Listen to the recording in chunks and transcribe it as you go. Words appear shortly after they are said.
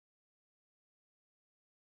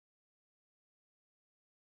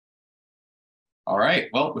All right.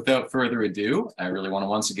 Well, without further ado, I really want to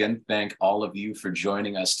once again thank all of you for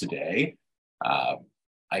joining us today. Uh,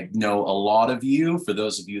 I know a lot of you. For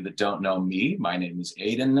those of you that don't know me, my name is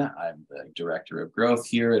Aidan. I'm the Director of Growth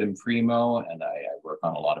here at Imprimo, and I work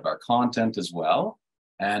on a lot of our content as well.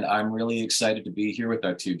 And I'm really excited to be here with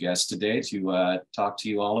our two guests today to talk to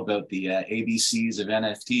you all about the ABCs of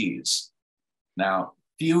NFTs. Now,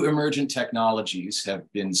 few emergent technologies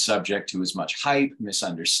have been subject to as much hype,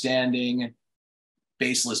 misunderstanding,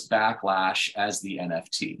 baseless backlash as the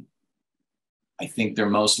NFT. I think they're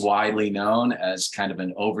most widely known as kind of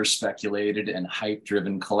an over-speculated and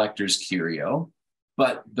hype-driven collector's curio,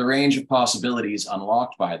 but the range of possibilities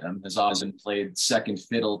unlocked by them has often played second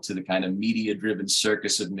fiddle to the kind of media-driven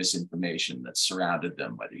circus of misinformation that's surrounded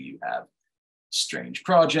them, whether you have strange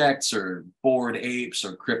projects or bored apes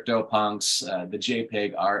or crypto punks. The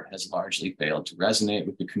JPEG art has largely failed to resonate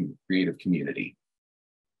with the creative community.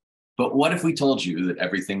 But what if we told you that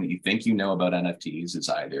everything that you think you know about NFTs is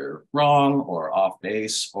either wrong or off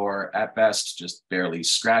base, or at best, just barely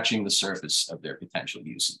scratching the surface of their potential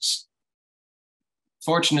uses?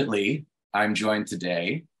 Fortunately, I'm joined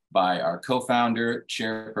today by our co-founder,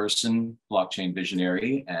 chairperson, blockchain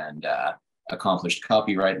visionary, and accomplished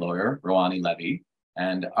copyright lawyer, Roanie Levy,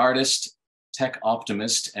 and artist, tech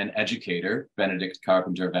optimist, and educator, Benedict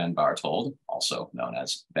Carpenter van Barthold, also known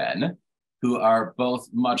as Ben, who are both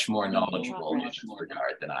much more knowledgeable in this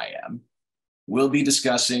regard than I am. We'll be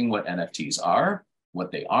discussing what NFTs are,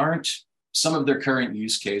 what they aren't, some of their current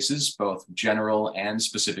use cases, both general and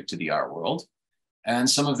specific to the art world, and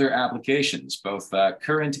some of their applications, both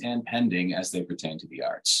current and pending as they pertain to the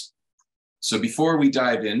arts. So before we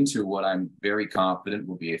dive into what I'm very confident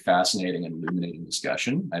will be a fascinating and illuminating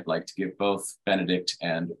discussion, I'd like to give both Benedict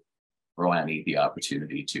and Roanie the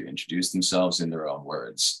opportunity to introduce themselves in their own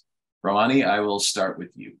words. Roanie, I will start with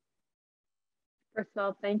you. First of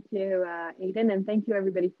all, thank you, Aidan, and thank you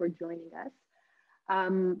everybody for joining us.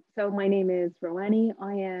 So my name is Roanie.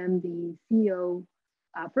 I am the CEO,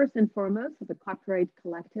 first and foremost, of a copyright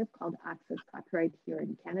collective called Access Copyright here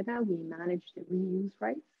in Canada. We manage the reuse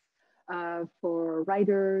rights for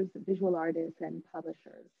writers, visual artists, and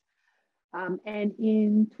publishers. And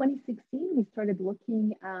in 2016, we started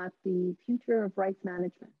looking at the future of rights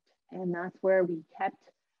management. And that's where we kept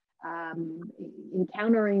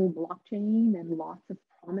encountering blockchain and lots of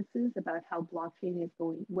promises about how blockchain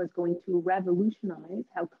was going to revolutionize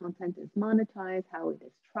how content is monetized, how it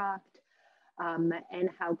is tracked, and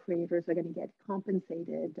how creators are going to get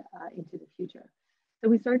compensated into the future. So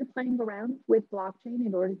we started playing around with blockchain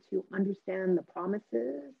in order to understand the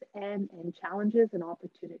promises and challenges and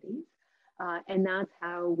opportunities. And that's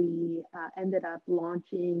how we ended up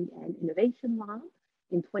launching an innovation lab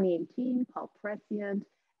in 2018 called Prescient,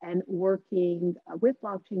 and working with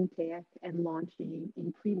blockchain tech and launching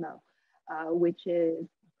Imprimo, which is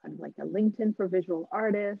kind of like a LinkedIn for visual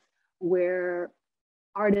artists, where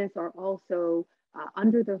artists are also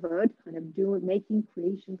under the hood, kind of making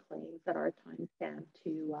creation claims that are timestamped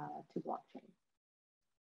to blockchain.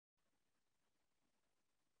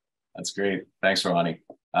 That's great. Thanks, Roanie.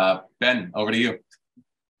 Ben, over to you.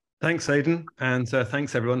 Thanks, Aidan, and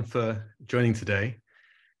thanks everyone for joining today.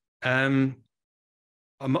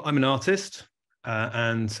 I'm an artist,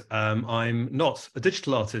 and I'm not a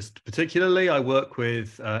digital artist particularly. I work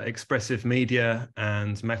with expressive media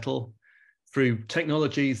and metal through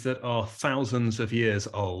technologies that are thousands of years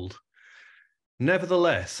old.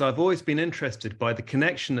 Nevertheless, I've always been interested by the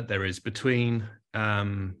connection that there is between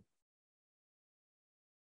an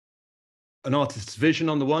artist's vision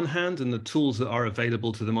on the one hand and the tools that are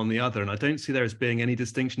available to them on the other. And I don't see there as being any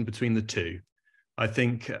distinction between the two. I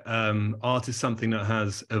think art is something that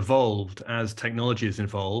has evolved as technology has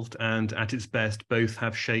evolved, and at its best, both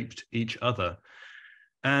have shaped each other.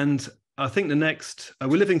 And I think we're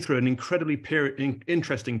living through an incredibly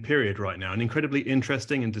interesting period right now, an incredibly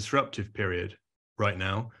interesting and disruptive period right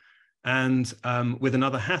now. And with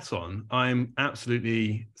another hat on, I'm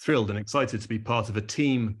absolutely thrilled and excited to be part of a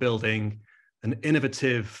team building an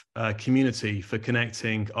innovative community for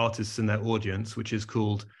connecting artists and their audience, which is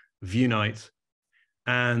called Viewnight.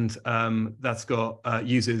 And that's got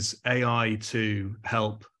uses AI to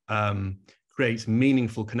help create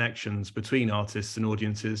meaningful connections between artists and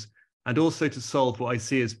audiences, and also to solve what I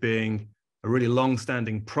see as being a really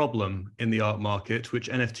long-standing problem in the art market, which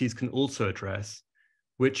NFTs can also address,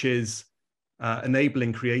 which is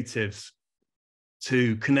enabling creatives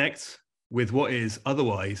to connect with what is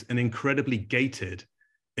otherwise an incredibly gated,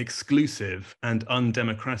 exclusive, and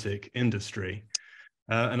undemocratic industry.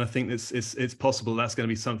 And I think it's possible that's going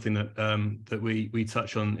to be something that that we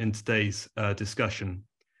touch on in today's discussion.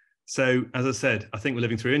 So as I said, I think we're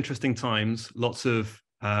living through interesting times, lots of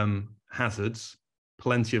hazards,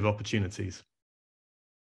 plenty of opportunities.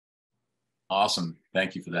 Awesome.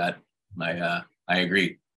 Thank you for that. I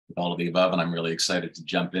agree with all of the above, and I'm really excited to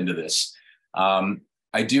jump into this.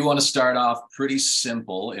 I do want to start off pretty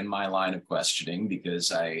simple in my line of questioning, because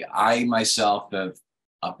I myself have,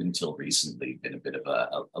 up until recently, been a bit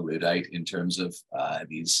of a Luddite in terms of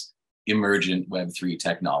these emergent Web3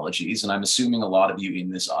 technologies. And I'm assuming a lot of you in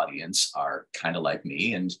this audience are kind of like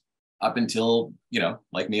me, and up until,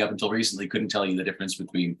 like me, up until recently, couldn't tell you the difference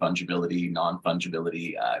between fungibility,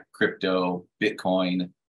 non-fungibility, crypto, Bitcoin.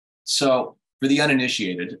 So for the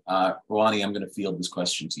uninitiated, Roanie, I'm going to field this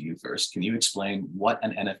question to you first. Can you explain what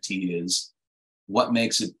an NFT is? What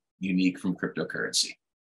makes it unique from cryptocurrency?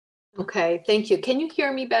 Okay, thank you. Can you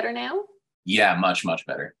hear me better now? Yeah, much, much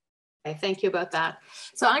better. Okay, thank you about that.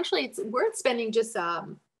 So actually, it's worth spending just a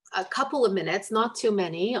couple of minutes, not too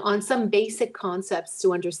many, on some basic concepts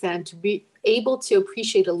to understand, to be able to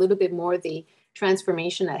appreciate a little bit more the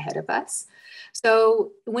transformation ahead of us.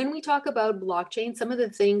 So when we talk about blockchain, some of the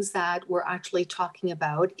things that we're actually talking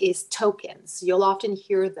about is tokens. You'll often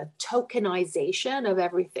hear the tokenization of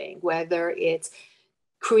everything, whether it's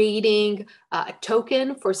creating a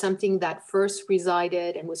token for something that first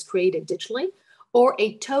resided and was created digitally, or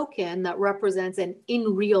a token that represents an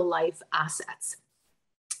in real life assets.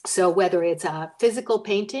 So whether it's a physical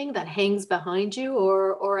painting that hangs behind you,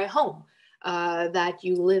 or a home that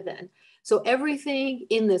you live in. So everything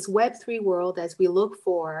in this Web3 world, as we look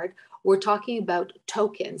forward, we're talking about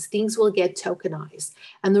tokens. Things will get tokenized.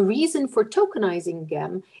 And the reason for tokenizing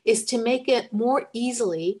them is to make it more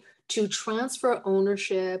easily to transfer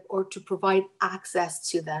ownership or to provide access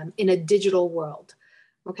to them in a digital world.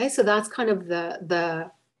 Okay, so that's kind of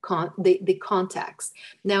the context.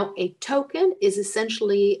 Now, a token is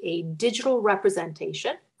essentially a digital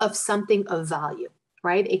representation of something of value,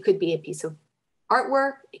 right? It could be a piece of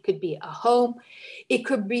artwork, it could be a home, it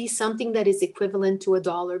could be something that is equivalent to a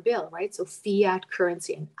dollar bill, right? So fiat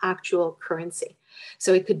currency, an actual currency.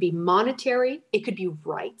 So it could be monetary, it could be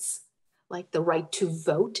rights, like the right to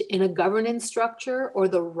vote in a governance structure, or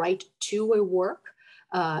the right to a work,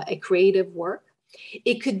 a creative work.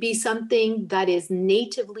 It could be something that is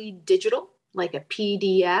natively digital, like a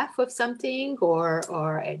PDF of something, or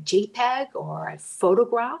a JPEG, or a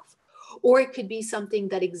photograph, or it could be something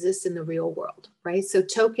that exists in the real world, right? So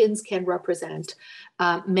tokens can represent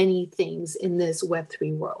many things in this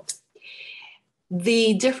Web3 world.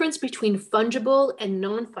 The difference between fungible and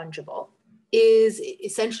non-fungible is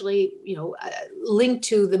essentially, linked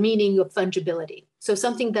to the meaning of fungibility. So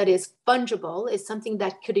something that is fungible is something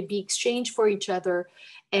that could be exchanged for each other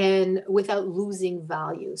and without losing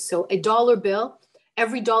value. So a dollar bill,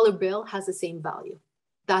 every dollar bill has the same value.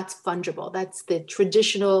 That's fungible. That's the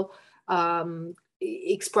traditional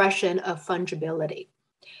expression of fungibility,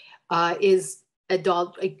 is a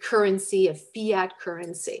currency, a fiat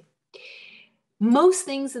currency. Most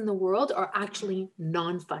things in the world are actually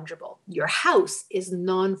non-fungible. Your house is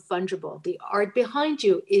non-fungible. The art behind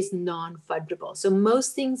you is non-fungible. So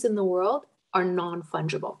most things in the world are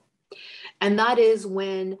non-fungible. And that is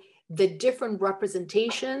when the different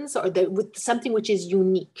representations are with something which is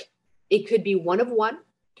unique. It could be one of one,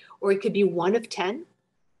 or it could be one of 10.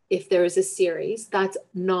 If there is a series, that's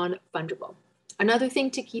non-fungible. Another thing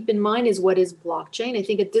to keep in mind is, what is blockchain? I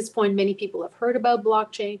think at this point, many people have heard about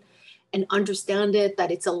blockchain and understand it,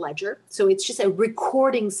 that it's a ledger. So it's just a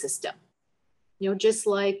recording system. Just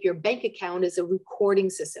like your bank account is a recording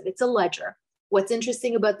system, it's a ledger. What's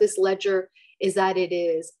interesting about this ledger is that it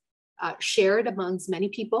is shared amongst many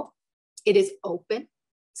people. It is open,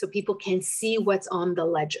 so people can see what's on the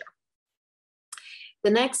ledger. The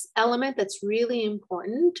next element that's really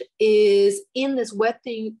important is, in this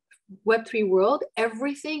Web3 world,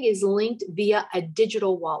 everything is linked via a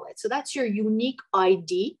digital wallet. So that's your unique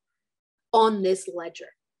ID on this ledger.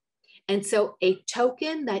 And so a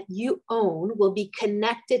token that you own will be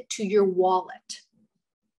connected to your wallet,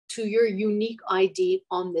 to your unique ID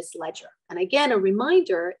on this ledger. And again, a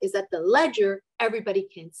reminder is that the ledger, everybody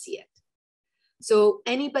can see it. So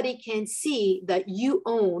anybody can see that you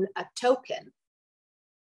own a token,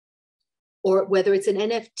 or whether it's an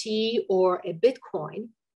NFT or a Bitcoin,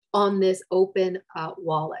 on this open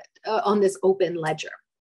wallet, on this open ledger.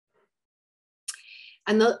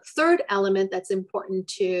 And the third element that's important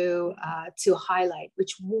to highlight,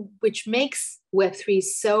 which makes Web3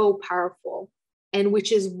 so powerful, and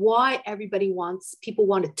which is why people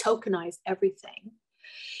want to tokenize everything,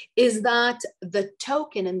 is that the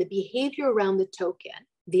token and the behavior around the token,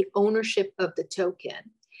 the ownership of the token,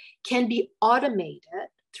 can be automated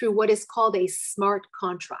through what is called a smart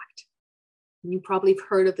contract. You probably have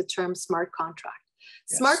heard of the term smart contract.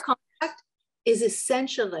 Yes. Smart contract is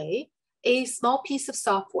essentially a small piece of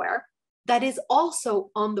software that is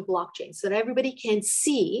also on the blockchain so that everybody can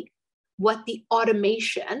see what the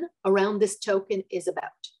automation around this token is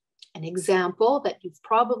about. An example that you've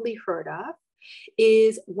probably heard of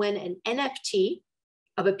is when an NFT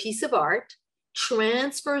of a piece of art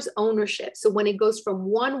transfers ownership. So when it goes from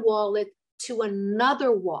one wallet to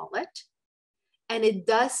another wallet, and it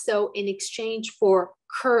does so in exchange for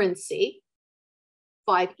currency,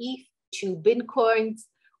 5 ETH, 2 Bitcoins,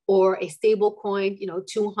 or a stable coin,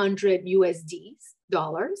 200 USD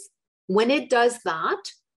dollars. When it does that,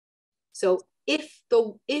 so if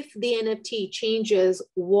the NFT changes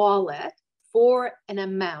wallet for an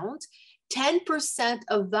amount, 10%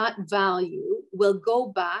 of that value will go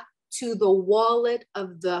back to the wallet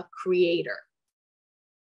of the creator.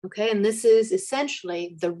 Okay, and this is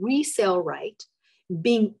essentially the resale right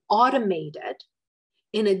being automated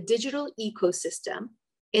in a digital ecosystem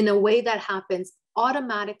in a way that happens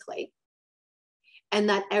automatically and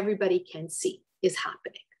that everybody can see is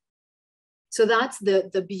happening. So that's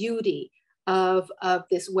the beauty of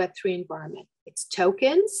this Web3 environment. It's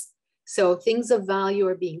tokens. So things of value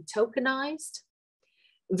are being tokenized.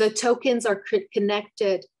 The tokens are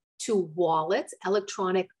connected to wallets,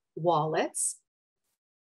 electronic wallets.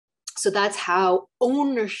 So that's how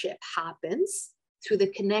ownership happens, through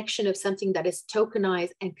the connection of something that is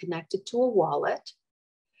tokenized and connected to a wallet.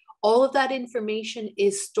 All of that information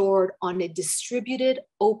is stored on a distributed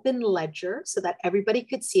open ledger so that everybody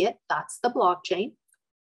could see it. That's the blockchain.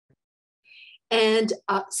 And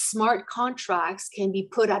smart contracts can be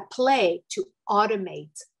put at play to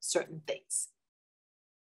automate certain things.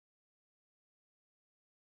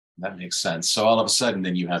 That makes sense. So all of a sudden,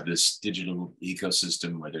 then you have this digital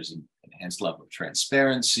ecosystem where there's an enhanced level of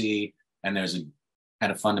transparency, and there's a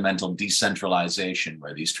kind of fundamental decentralization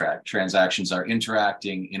where these transactions are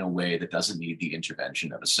interacting in a way that doesn't need the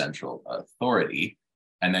intervention of a central authority.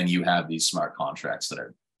 And then you have these smart contracts that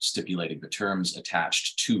are stipulating the terms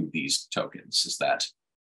attached to these tokens. Is that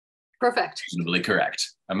perfect? Reasonably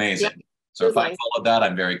correct. Amazing. Yep. So if I followed that,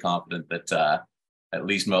 I'm very confident that at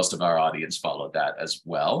least most of our audience followed that as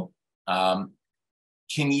well. Can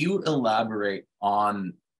you elaborate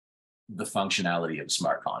on the functionality of a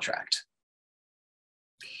smart contract?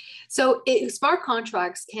 So smart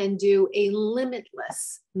contracts can do a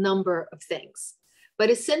limitless number of things, but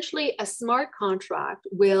essentially a smart contract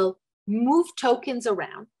will move tokens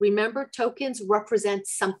around. Remember, tokens represent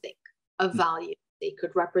something of value. They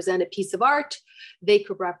could represent a piece of art, they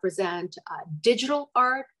could represent digital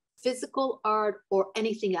art, physical art, or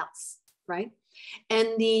anything else, right?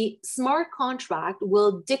 And the smart contract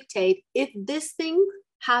will dictate, if this thing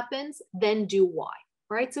happens, then do Y,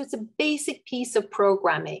 right? So it's a basic piece of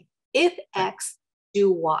programming. If X,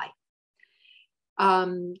 do Y.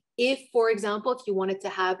 If, for example, if you wanted to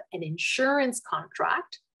have an insurance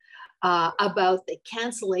contract about the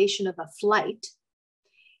cancellation of a flight,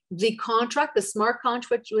 the contract, the smart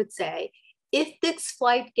contract would say, if this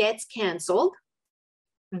flight gets canceled,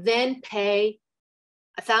 then pay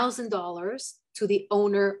 $1,000 to the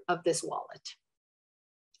owner of this wallet.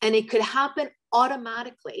 And it could happen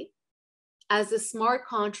automatically as the smart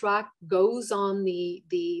contract goes on the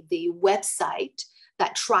website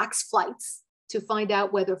that tracks flights to find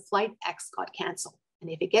out whether flight X got canceled. And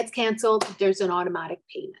if it gets canceled, there's an automatic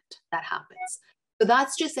payment that happens. So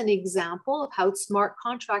that's just an example of how smart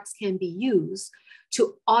contracts can be used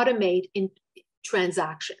to automate in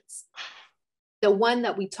transactions. The one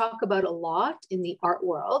that we talk about a lot in the art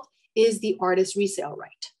world is the artist resale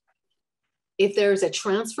right. If there's a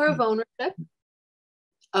transfer of ownership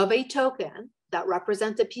of a token that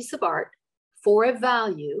represents a piece of art for a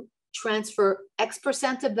value, transfer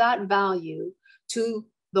X% of that value to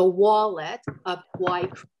the wallet of Y.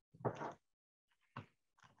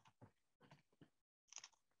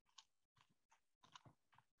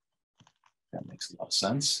 That makes a lot of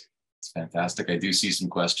sense. It's fantastic. I do see some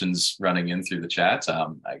questions running in through the chat.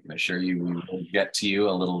 I can assure you we will get to you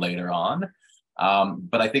a little later on.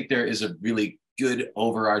 But I think there is a really good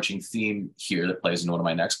overarching theme here that plays into one of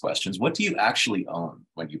my next questions. What do you actually own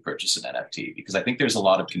when you purchase an NFT? Because I think there's a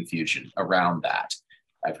lot of confusion around that.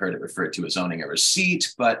 I've heard it referred to as owning a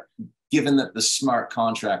receipt, but given that the smart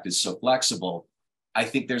contract is so flexible, I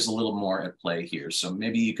think there's a little more at play here. So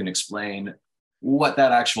maybe you can explain what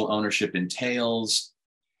that actual ownership entails,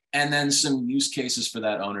 and then some use cases for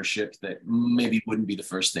that ownership that maybe wouldn't be the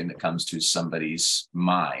first thing that comes to somebody's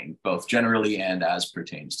mind, both generally and as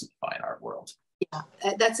pertains to the fine art world.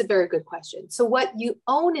 Yeah, that's a very good question. So what you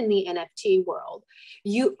own in the NFT world,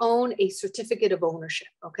 you own a certificate of ownership,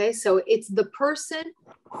 okay? So it's the person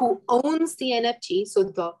who owns the NFT, so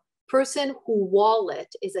the person whose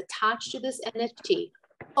wallet is attached to this NFT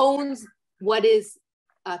owns what is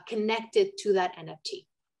connected to that NFT,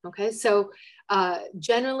 okay? So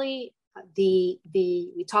generally,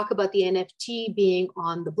 we talk about the NFT being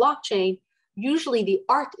on the blockchain. Usually the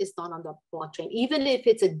art is not on the blockchain, even if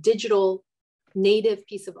it's a digital native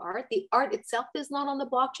piece of art. The art itself is not on the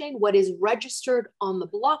blockchain. What is registered on the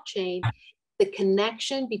blockchain, the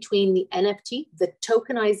connection between the NFT, the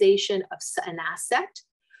tokenization of an asset,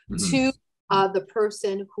 to the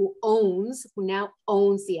person who now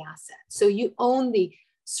owns the asset. So you own the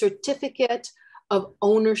certificate of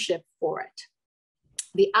ownership for it.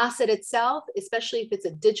 The asset itself, especially if it's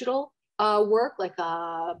a digital work, like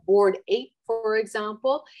a bored ape, for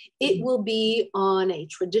example, it will be on a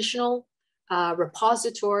traditional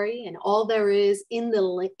repository, and all there is in the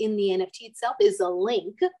NFT itself is a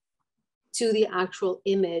link to the actual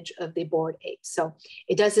image of the bored ape. So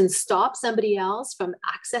it doesn't stop somebody else from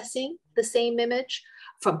accessing the same image,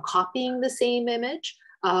 from copying the same image,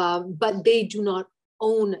 but they do not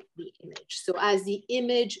own the image. So as the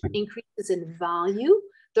image increases in value,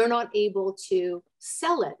 they're not able to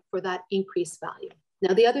sell it for that increased value.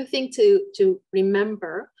 Now, the other thing to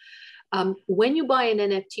remember, when you buy an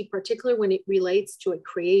NFT, particularly when it relates to a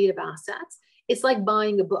creative assets, it's like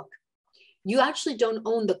buying a book. You actually don't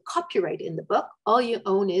own the copyright in the book. All you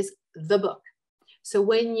own is the book. So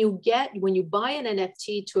when you buy an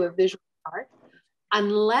NFT to a visual art,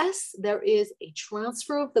 unless there is a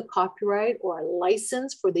transfer of the copyright or a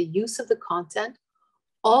license for the use of the content,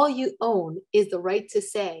 all you own is the right to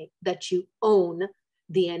say that you own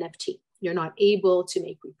the NFT. You're not able to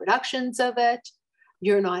make reproductions of it.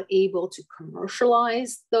 You're not able to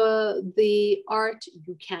commercialize the art.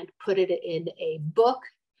 You can't put it in a book.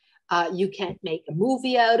 You can't make a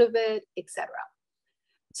movie out of it, etc.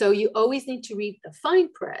 So you always need to read the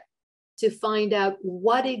fine print to find out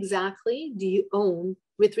what exactly do you own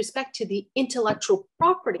with respect to the intellectual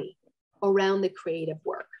property around the creative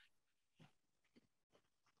work.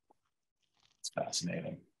 It's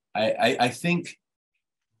fascinating. I think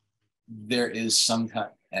there is some kind,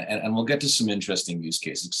 and we'll get to some interesting use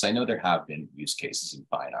cases, because I know there have been use cases in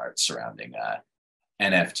fine art surrounding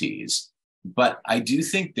NFTs, but I do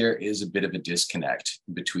think there is a bit of a disconnect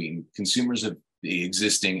between consumers of the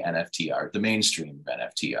existing NFT art, the mainstream of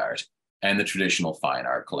NFT art, and the traditional fine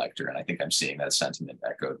art collector. And I think I'm seeing that sentiment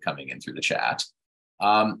echoed coming in through the chat.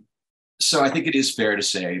 So I think it is fair to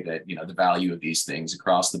say that, you know, the value of these things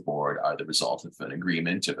across the board are the result of an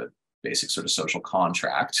agreement, of a basic sort of social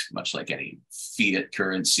contract, much like any fiat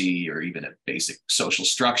currency or even a basic social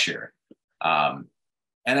structure.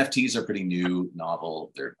 NFTs are pretty new,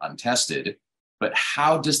 novel, they're untested, but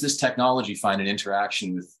how does this technology find an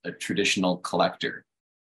interaction with a traditional collector?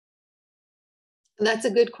 That's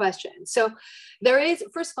a good question. So there is,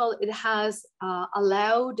 first of all, it has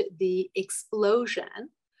allowed the explosion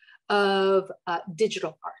of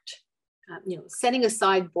digital art. You know, setting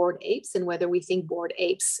aside bored apes and whether we think bored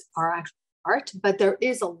apes are actually art, but there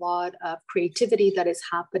is a lot of creativity that is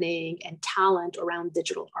happening and talent around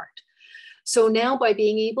digital art. So now by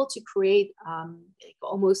being able to create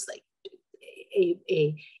almost like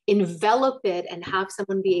a envelop it and have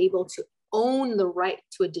someone be able to own the right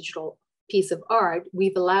to a digital piece of art,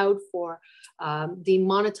 we've allowed for the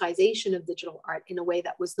monetization of digital art in a way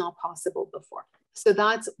that was not possible before. So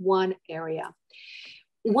that's one area.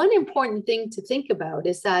 One important thing to think about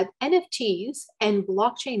is that NFTs and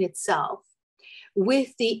blockchain itself,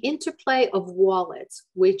 with the interplay of wallets,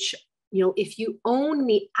 which, you know, if you own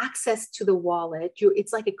the access to the wallet,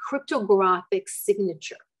 it's like a cryptographic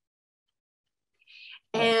signature.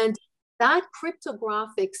 And that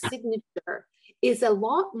cryptographic signature is a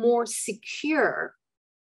lot more secure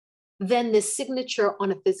than the signature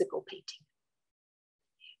on a physical painting.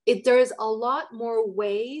 There's a lot more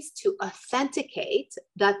ways to authenticate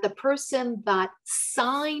that the person that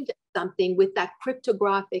signed something with that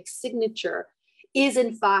cryptographic signature is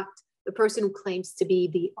in fact the person who claims to be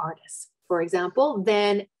the artist, for example,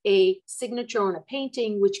 than a signature on a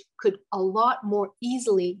painting, which could a lot more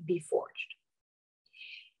easily be forged.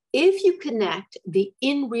 If you connect the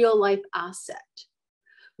in real life asset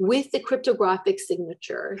with the cryptographic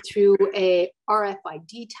signature through a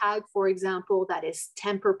RFID tag, for example, that is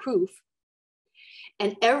tamper-proof,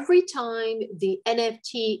 and every time the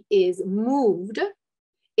NFT is moved,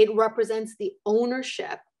 it represents the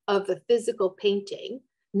ownership of the physical painting.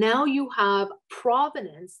 Now you have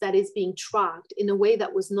provenance that is being tracked in a way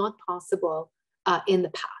that was not possible in the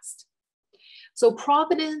past. So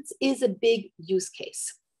provenance is a big use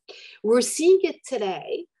case. We're seeing it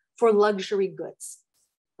today for luxury goods.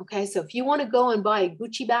 Okay, so if you want to go and buy a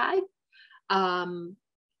Gucci bag,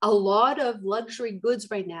 a lot of luxury goods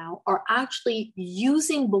right now are actually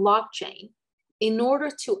using blockchain in order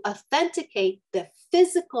to authenticate the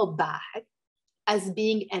physical bag as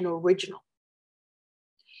being an original.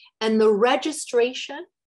 And the registration,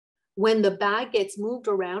 when the bag gets moved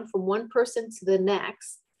around from one person to the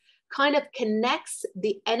next, kind of connects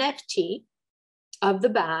the NFT of the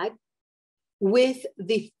bag with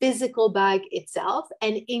the physical bag itself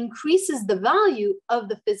and increases the value of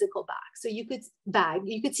the physical bag. So you could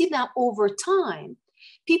see that over time,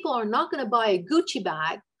 people are not going to buy a Gucci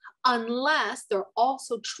bag unless they're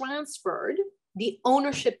also transferred the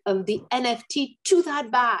ownership of the NFT to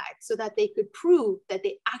that bag so that they could prove that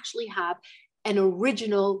they actually have an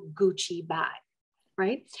original Gucci bag,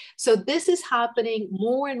 right? So this is happening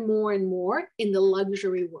more and more and more in the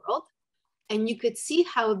luxury world. And you could see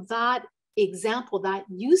how that example, that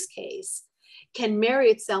use case, can marry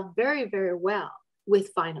itself very, very well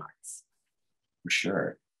with fine arts. For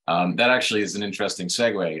sure. That actually is an interesting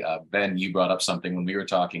segue. Ben, you brought up something when we were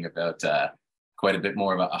talking about quite a bit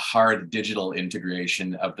more of a hard digital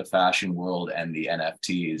integration of the fashion world and the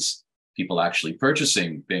NFTs, people actually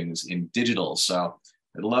purchasing things in digital. So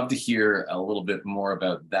I'd love to hear a little bit more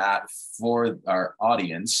about that for our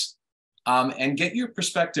audience. And get your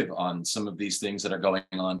perspective on some of these things that are going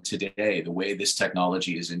on today, the way this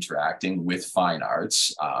technology is interacting with fine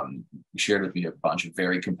arts. You shared with me a bunch of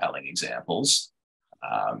very compelling examples,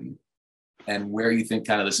 and where you think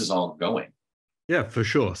kind of this is all going. Yeah, for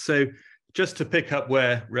sure. So just to pick up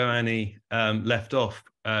where Roanie left off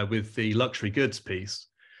with the luxury goods piece,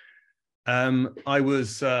 I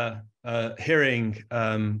was hearing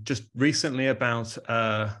just recently about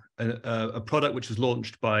a product which was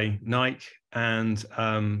launched by Nike, and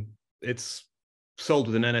it's sold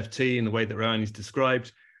with an NFT in the way that Roanie's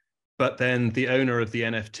described, but then the owner of the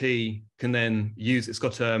NFT can then use, it's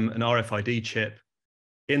got an RFID chip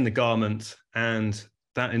in the garment, and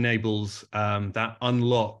that enables, that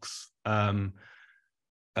unlocks a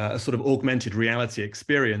sort of augmented reality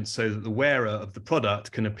experience so that the wearer of the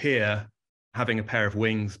product can appear having a pair of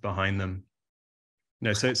wings behind them.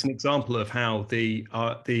 So it's an example of how the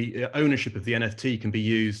ownership of the NFT can be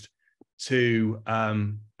used to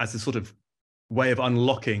as a sort of way of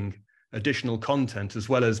unlocking additional content, as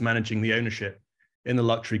well as managing the ownership in the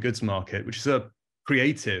luxury goods market, which is a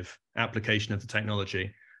creative application of the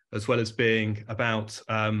technology, as well as being about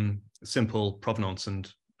simple provenance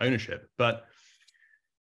and ownership. But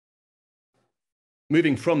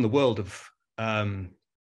moving from the world of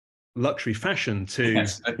luxury fashion to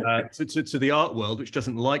the art world, which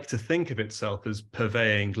doesn't like to think of itself as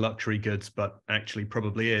purveying luxury goods, but actually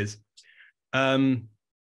probably is. I'm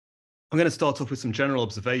going to start off with some general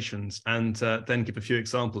observations and then give a few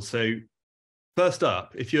examples. So first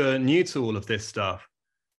up, if you're new to all of this stuff,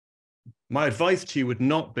 my advice to you would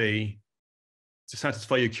not be to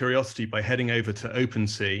satisfy your curiosity by heading over to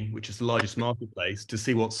OpenSea, which is the largest marketplace, to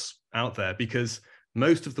see what's out there, because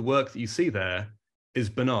most of the work that you see there is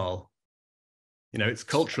banal. It's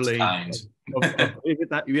culturally yeah,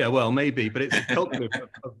 well, maybe, but it's culturally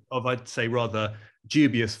of I'd say rather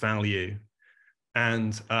dubious value.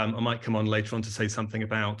 And I might come on later on to say something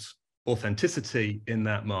about authenticity in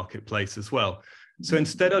that marketplace as well. So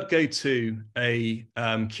instead, I'd go to a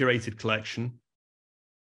curated collection.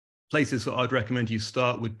 Places that I'd recommend you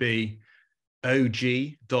start would be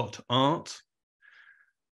og.art,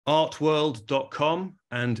 artworld.com,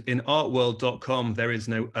 and in artworld.com there is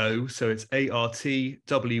no O, so it's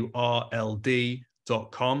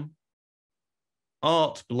artwrld.com,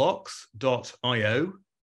 artblocks.io,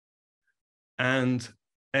 and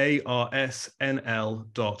arsnl.art.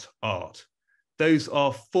 Those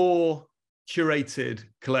are 4 curated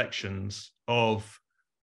collections of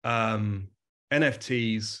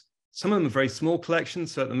NFTs. Some of them are very small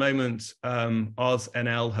collections. So at the moment,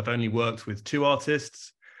 Arsenale have only worked with 2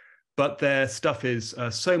 artists, but their stuff is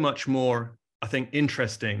so much more, I think,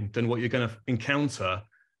 interesting than what you're going to encounter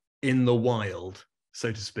in the wild,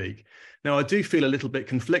 so to speak. Now, I do feel a little bit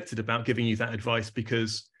conflicted about giving you that advice,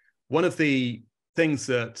 because one of the things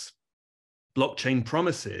that blockchain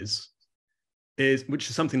promises is, which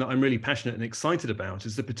is something that I'm really passionate and excited about,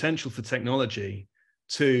 is the potential for technology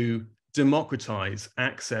to democratize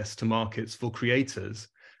access to markets for creators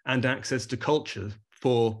and access to culture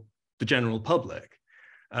for the general public.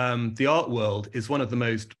 The art world is one of the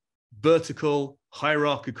most vertical,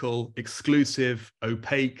 hierarchical, exclusive,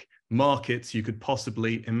 opaque markets you could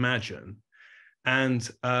possibly imagine. And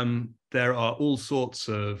there are all sorts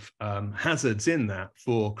of hazards in that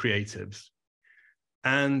for creatives.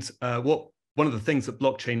 And one of the things that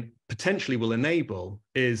blockchain potentially will enable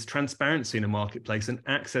is transparency in a marketplace and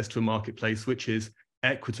access to a marketplace which is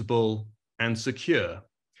equitable and secure.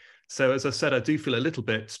 So as I said, I do feel a little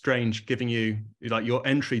bit strange giving you, like, your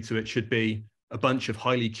entry to it should be a bunch of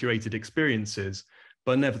highly curated experiences,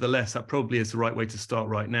 but nevertheless, that probably is the right way to start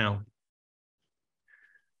right now.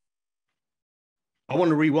 I want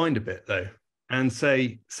to rewind a bit though and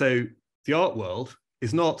say, so the art world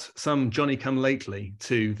is not some Johnny-come-lately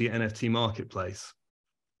to the NFT marketplace.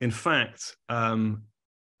 In fact, a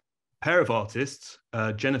pair of artists,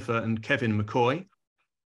 Jennifer and Kevin McCoy,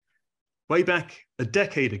 way back a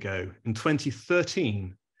decade ago in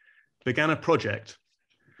 2013, began a project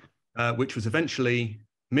which was eventually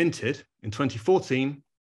minted in 2014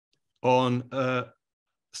 on a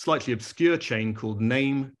slightly obscure chain called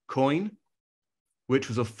Namecoin, which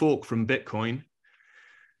was a fork from Bitcoin.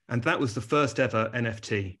 And that was the first ever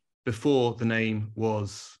NFT before the name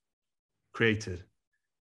was created.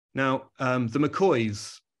 Now, the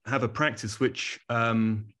McCoys have a practice which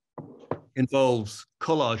involves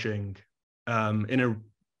collaging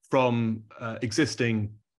from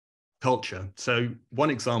existing culture. So one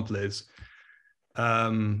example is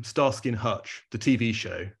Starsky and Hutch, the TV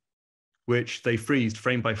show, which they freezed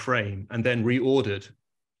frame by frame and then reordered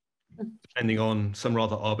depending on some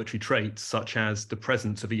rather arbitrary traits, such as the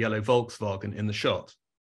presence of a yellow Volkswagen in the shot.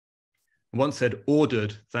 Once they'd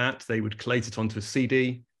ordered that, they would collate it onto a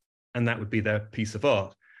CD, and that would be their piece of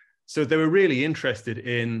art. So they were really interested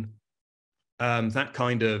in that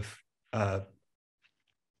kind of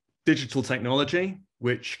digital technology,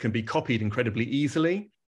 which can be copied incredibly easily.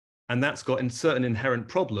 And that's got certain inherent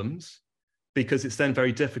problems, because it's then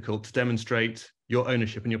very difficult to demonstrate your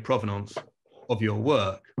ownership and your provenance of your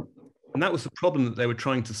work. And that was the problem that they were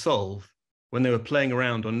trying to solve when they were playing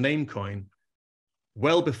around on Namecoin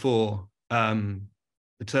well before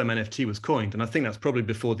the term NFT was coined. And I think that's probably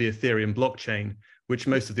before the Ethereum blockchain, which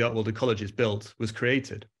most of the art world ecology is built, was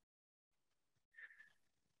created.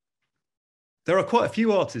 There are quite a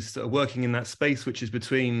few artists that are working in that space, which is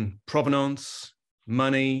between provenance,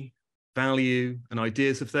 money, value, and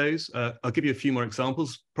ideas of those. I'll give you a few more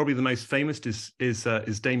examples. Probably the most famous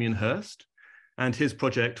is Damien Hirst and his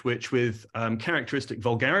project, which with characteristic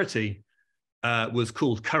vulgarity was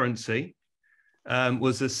called Currency,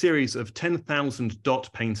 was a series of 10,000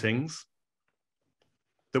 dot paintings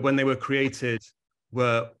that, when they were created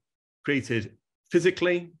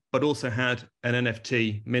physically, but also had an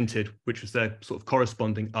NFT minted, which was their sort of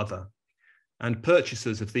corresponding other. And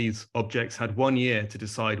purchasers of these objects had 1 year to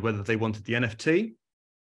decide whether they wanted the NFT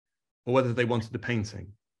or whether they wanted the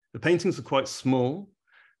painting. The paintings are quite small.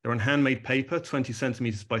 They're on handmade paper, 20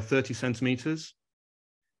 centimeters by 30 centimeters.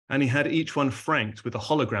 And he had each one franked with a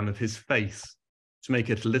hologram of his face to make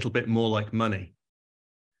it a little bit more like money.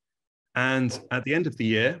 And at the end of the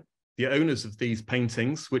year, the owners of these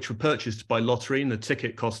paintings, which were purchased by lottery and the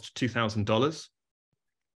ticket cost $2,000,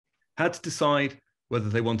 had to decide whether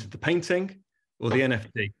they wanted the painting or the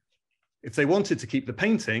NFT. If they wanted to keep the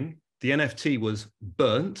painting, the NFT was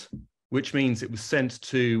burnt, which means it was sent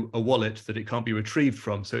to a wallet that it can't be retrieved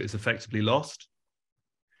from, so it's effectively lost,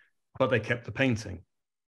 but they kept the painting.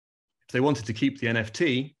 If they wanted to keep the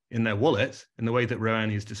NFT in their wallet, in the way that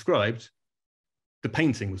Roanie has described, the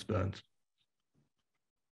painting was burnt.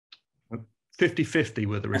 50-50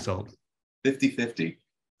 were the results. 50-50.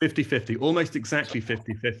 50-50, almost exactly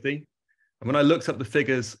 50-50. And when I looked up the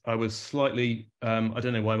figures, I was slightly, I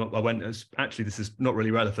don't know why I went, actually, this is not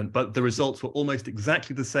really relevant, but the results were almost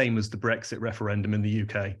exactly the same as the Brexit referendum in the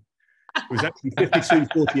UK. It was actually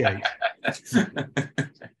 52-48.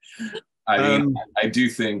 I mean, I do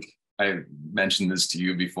think, I mentioned this to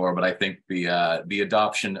you before, but I think the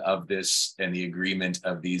adoption of this and the agreement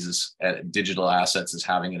of these digital assets as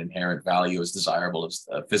having an inherent value as desirable as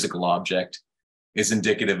a physical object is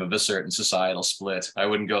indicative of a certain societal split. I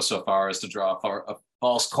wouldn't go so far as to draw a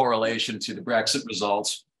false correlation to the Brexit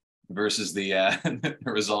results versus the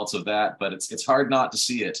results of that, but it's hard not to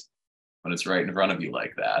see it when it's right in front of you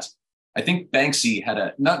like that. I think Banksy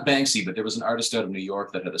had not Banksy, but there was an artist out of New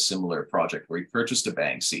York that had a similar project where he purchased a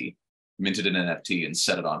Banksy, minted an NFT, and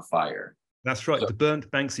set it on fire. That's right, the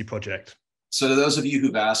burnt Banksy project. So to those of you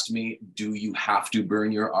who've asked me, do you have to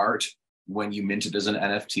burn your art when you mint it as an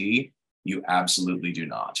NFT? You absolutely do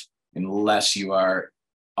not, unless you are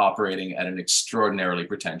operating at an extraordinarily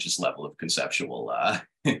pretentious level of conceptual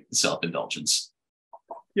self-indulgence.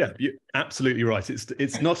 Yeah, you're absolutely right.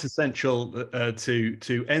 It's not essential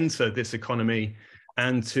to enter this economy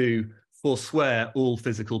and to forswear all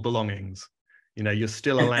physical belongings. You know, you're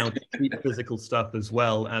still allowed to keep physical stuff as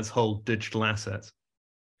well as hold digital assets.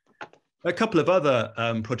 A couple of other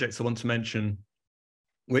projects I want to mention,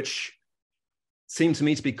 which seem to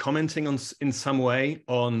me to be commenting on, in some way,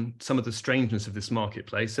 on some of the strangeness of this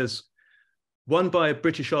marketplace. There's one by a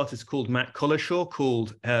British artist called Matt Collishaw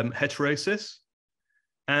called Heterosis.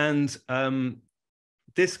 And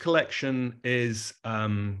this collection is,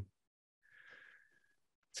 it's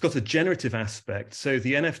got a generative aspect. So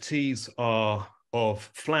the NFTs are of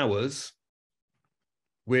flowers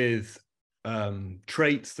with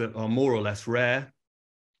traits that are more or less rare.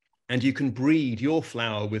 And you can breed your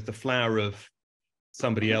flower with the flower of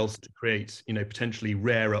somebody else to create, you know, potentially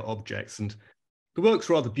rarer objects. And the work's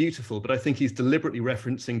rather beautiful, but I think he's deliberately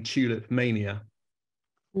referencing tulip mania,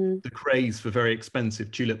 the craze for very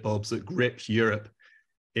expensive tulip bulbs that gripped Europe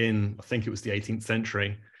in, I think it was the 18th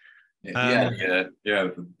century. The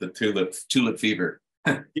tulip fever.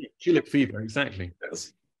 Tulip fever, exactly.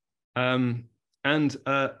 Yes. And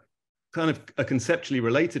kind of a conceptually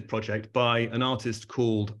related project by an artist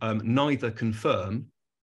called Neither Confirm,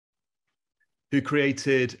 who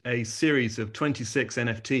created a series of 26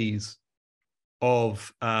 NFTs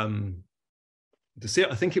of, I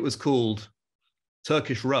think it was called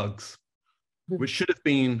Turkish rugs, which should have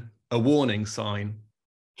been a warning sign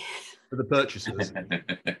for the purchasers.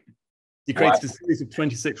 He created a series of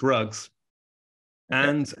 26 rugs.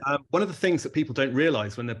 And one of the things that people don't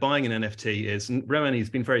realize when they're buying an NFT is, and Roanie has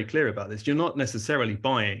been very clear about this, you're not necessarily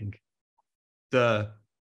buying there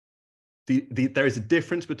is a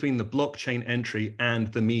difference between the blockchain entry and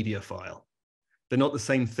the media file. They're not the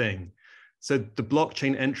same thing. So the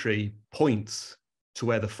blockchain entry points to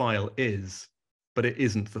where the file is, but it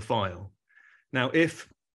isn't the file. Now,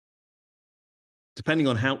 depending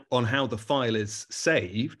on how the file is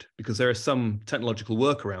saved, because there are some technological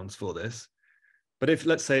workarounds for this, but if,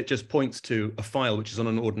 let's say, it just points to a file which is on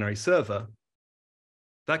an ordinary server,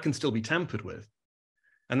 that can still be tampered with.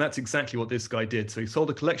 And that's exactly what this guy did. So he sold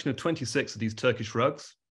a collection of 26 of these Turkish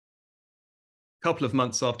rugs. A couple of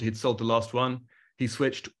months after he'd sold the last one, he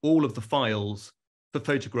switched all of the files for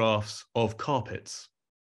photographs of carpets.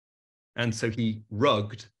 And so he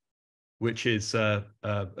rugged, which is a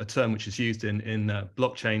term which is used in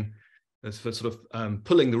blockchain as for sort of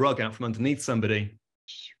pulling the rug out from underneath somebody.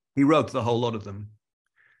 He rugged the whole lot of them.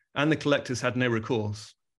 And the collectors had no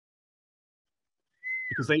recourse,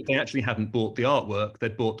 because they actually hadn't bought the artwork,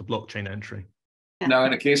 they'd bought the blockchain entry. Now,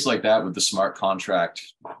 in a case like that with the smart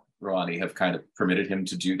contract, Roanie, have kind of permitted him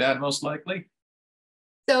to do that, most likely?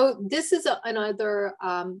 So this is another,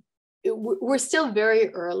 we're still very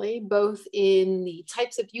early, both in the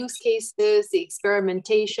types of use cases, the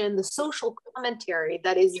experimentation, the social commentary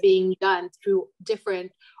that is being done through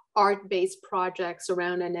different art-based projects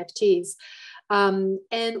around NFTs.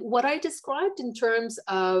 And what I described in terms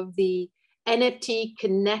of the NFT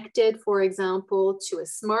connected, for example, to a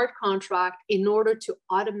smart contract in order to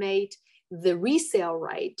automate the resale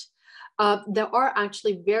right, there are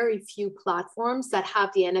actually very few platforms that have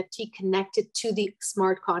the NFT connected to the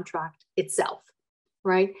smart contract itself,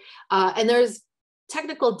 right? And there's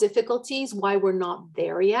technical difficulties why we're not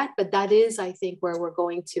there yet, but that is, I think, where we're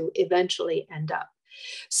going to eventually end up.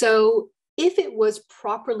 So if it was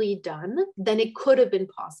properly done, then it could have been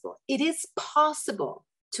possible. It is possible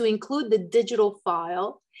to include the digital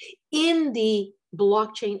file in the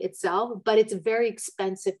blockchain itself, but it's very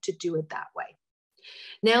expensive to do it that way.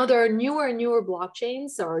 Now, there are newer and newer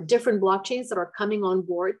blockchains or different blockchains that are coming on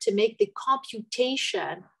board to make the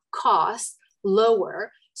computation costs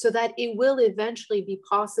lower so that it will eventually be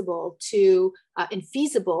possible to and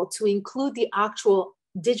feasible to include the actual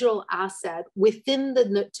digital asset within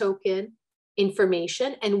the token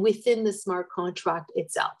information and within the smart contract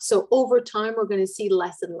itself. So over time, we're going to see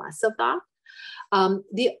less and less of that.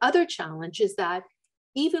 The other challenge is that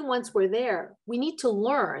even once we're there, we need to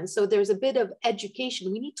learn. So there's a bit of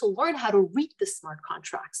education. We need to learn how to read the smart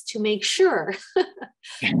contracts to make sure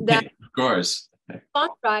that of course, the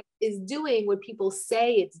contract is doing what people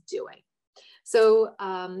say it's doing. So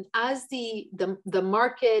as the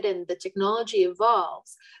market and the technology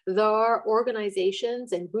evolves, there are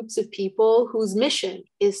organizations and groups of people whose mission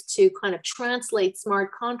is to kind of translate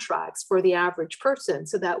smart contracts for the average person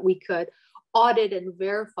so that we could audit and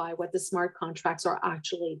verify what the smart contracts are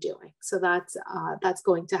actually doing. So that's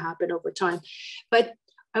going to happen over time. But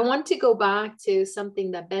I want to go back to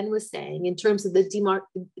something that Ben was saying in terms of the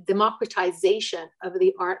democratization of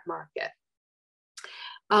the art market.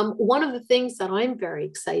 One of the things that I'm very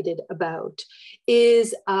excited about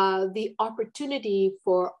is the opportunity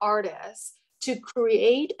for artists to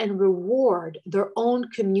create and reward their own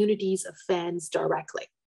communities of fans directly.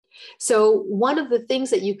 So one of the things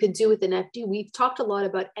that you can do with an NFT, we've talked a lot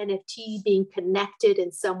about NFT being connected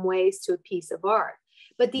in some ways to a piece of art,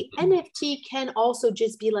 but the NFT can also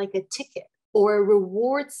just be like a ticket or a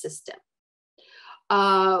reward system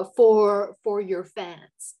for your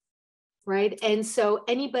fans, right? And so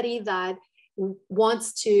anybody that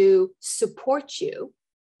wants to support you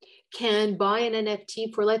can buy an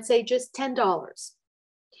NFT for, let's say, just $10.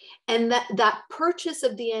 And that purchase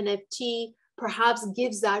of the NFT perhaps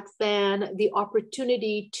gives that fan the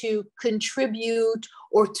opportunity to contribute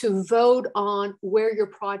or to vote on where your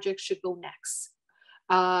project should go next,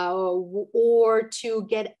 or to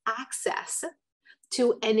get access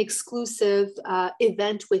to an exclusive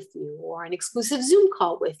event with you, or an exclusive Zoom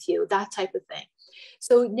call with you, that type of thing.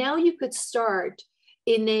 So now you could start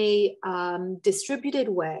in a distributed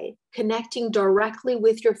way, connecting directly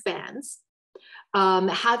with your fans,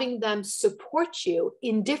 having them support you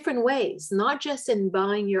in different ways, not just in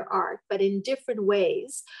buying your art, but in different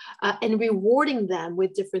ways, and rewarding them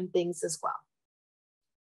with different things as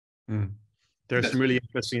well. There are some really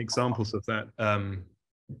interesting examples of that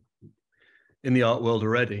in the art world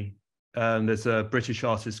already. There's a British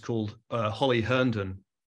artist called Holly Herndon,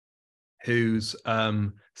 who's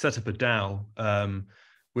set up a DAO,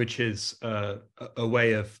 which is a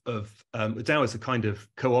way of a DAO is a kind of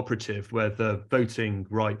cooperative where the voting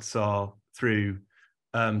rights are through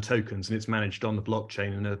tokens, and it's managed on the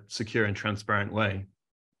blockchain in a secure and transparent way.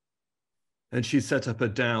 And she set up a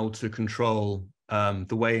DAO to control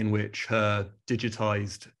the way in which her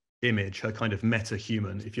digitized image, her kind of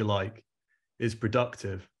meta-human, if you like, is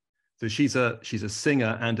productive. So she's a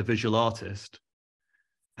singer and a visual artist,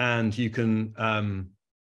 and you can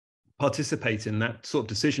participate in that sort of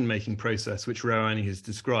decision-making process, which Roanie has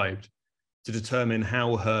described, to determine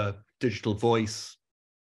how her digital voice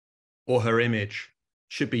or her image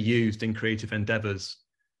should be used in creative endeavors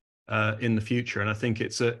in the future. And I think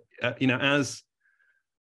it's as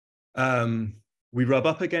we rub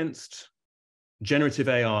up against generative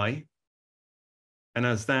AI, and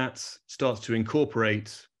as that starts to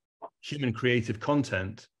incorporate human creative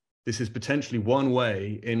content, this is potentially one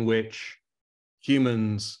way in which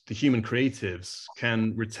the human creatives,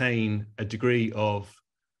 can retain a degree of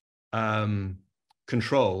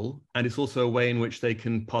control, and it's also a way in which they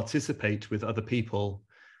can participate with other people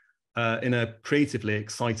in a creatively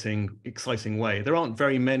exciting way. There aren't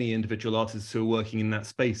very many individual artists who are working in that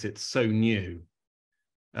space. It's so new,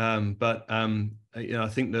 but I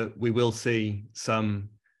think that we will see some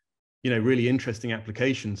really interesting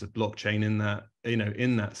applications of blockchain in that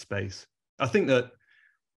in that space. I think that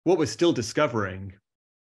what we're still discovering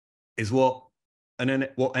is what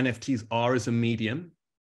NFTs are as a medium.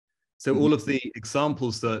 So all of the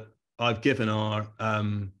examples that I've given are,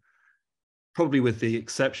 probably with the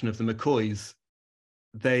exception of the McCoys,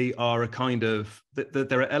 they are a kind of,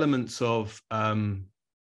 there are elements of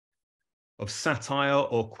satire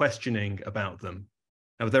or questioning about them.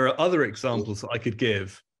 Now, there are other examples that I could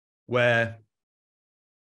give where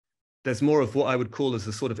there's more of what I would call as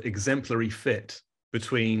a sort of exemplary fit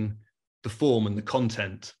between the form and the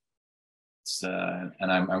content.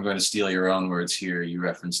 And I'm going to steal your own words here. You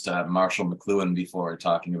referenced Marshall McLuhan before,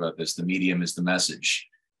 talking about this. The medium is the message.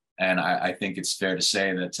 And I think it's fair to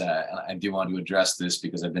say that I do want to address this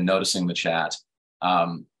because I've been noticing the chat.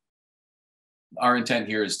 Our intent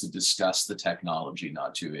here is to discuss the technology,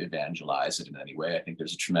 not to evangelize it in any way. I think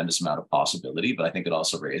there's a tremendous amount of possibility, but I think it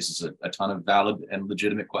also raises a ton of valid and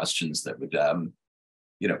legitimate questions that would,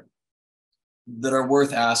 that are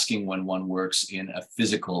worth asking when one works in a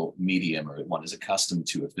physical medium or one is accustomed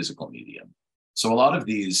to a physical medium. So a lot of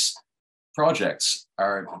these projects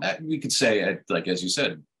are, we could say, like, as you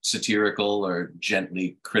said, satirical or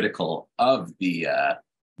gently critical of the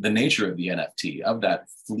nature of the NFT, of that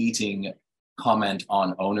fleeting comment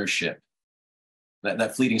on ownership,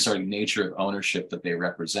 that fleeting nature of ownership that they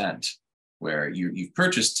represent, where you've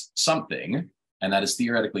purchased something and that is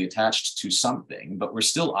theoretically attached to something, but we're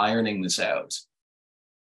still ironing this out.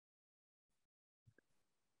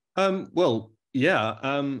 Well,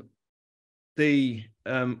 yeah. The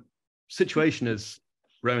situation, as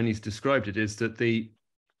Roanie's described it, is that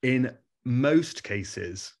in most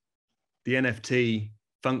cases, the NFT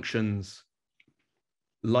functions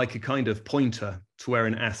like a kind of pointer to where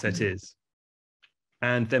an asset is.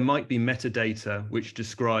 And there might be metadata which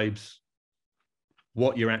describes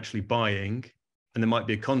what you're actually buying, and there might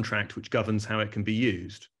be a contract which governs how it can be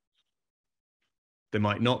used. There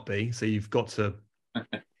might not be, so you've got to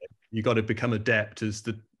become adept, as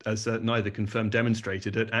neither confirmed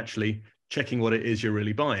demonstrated, at actually checking what it is you're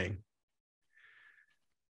really buying.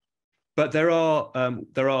 But there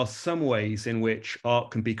are some ways in which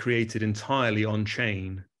art can be created entirely on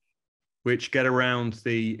chain, which get around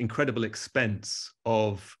the incredible expense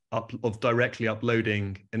of directly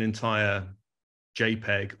uploading an entire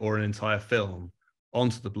JPEG or an entire film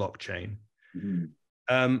onto the blockchain.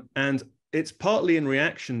 Mm-hmm. And it's partly in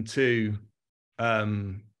reaction to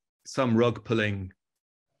some rug pulling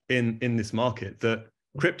in this market that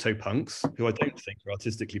CryptoPunks, who I don't think are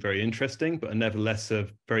artistically very interesting, but are nevertheless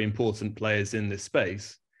very important players in this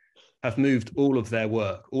space, have moved all of their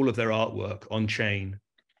work, all of their artwork on chain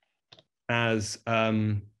as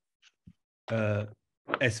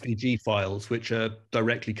SVG files, which are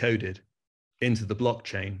directly coded into the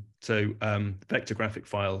blockchain. So vector graphic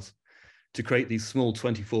files to create these small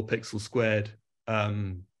 24 pixel squared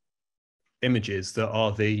images that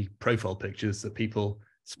are the profile pictures that people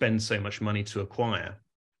spend so much money to acquire.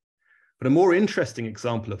 But a more interesting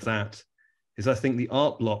example of that is, I think, the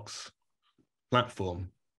ArtBlocks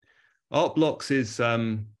platform. ArtBlocks is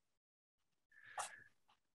a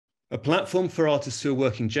platform for artists who are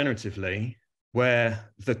working generatively,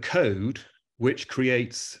 where the code which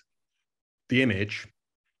creates the image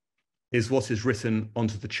is what is written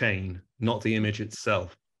onto the chain, not the image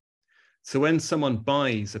itself. So when someone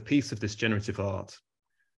buys a piece of this generative art,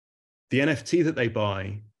 the NFT that they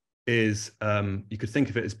buy is, you could think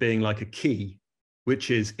of it as being like a key,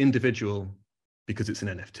 which is individual because it's an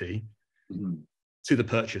NFT, mm-hmm. to the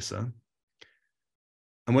purchaser.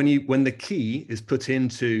 And when the key is put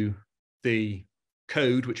into the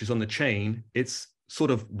code, which is on the chain, it's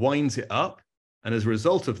sort of winds it up. And as a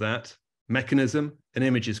result of that mechanism, an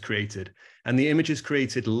image is created. And the image is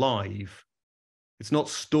created live. It's not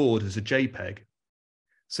stored as a JPEG.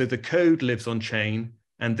 So the code lives on chain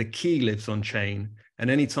and the key lives on chain. And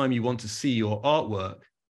anytime you want to see your artwork,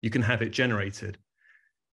 you can have it generated.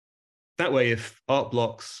 That way, if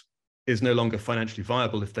ArtBlocks is no longer financially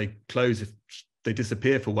viable, if they close, if they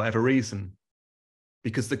disappear for whatever reason,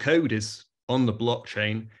 because the code is on the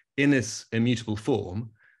blockchain in this immutable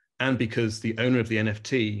form, and because the owner of the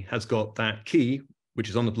NFT has got that key, which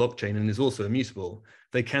is on the blockchain and is also immutable,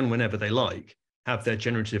 they can, whenever they like, have their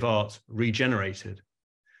generative art regenerated.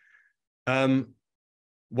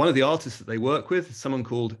 One of the artists that they work with is someone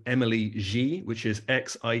called Emily Xie, which is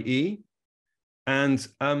XIE. And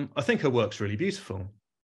I think her work's really beautiful.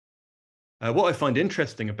 What I find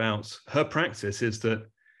interesting about her practice is that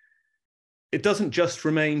it doesn't just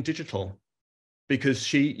remain digital, because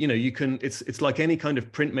she, you can, it's like any kind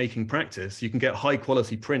of printmaking practice. You can get high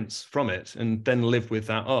quality prints from it and then live with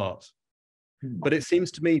that art. But it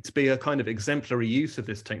seems to me to be a kind of exemplary use of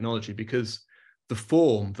this technology, because the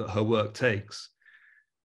form that her work takes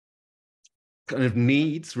kind of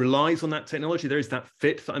relies on that technology. There is that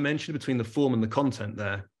fit that I mentioned between the form and the content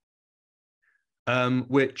there,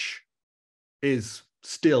 which is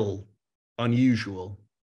still unusual.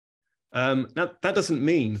 Now, that doesn't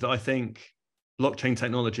mean that I think blockchain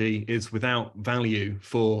technology is without value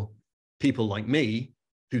for people like me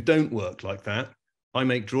who don't work like that. I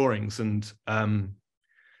make drawings and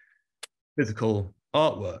physical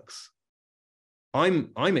artworks.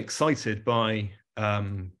 I'm excited by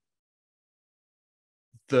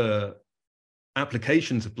the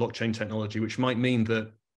applications of blockchain technology, which might mean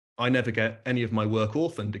that I never get any of my work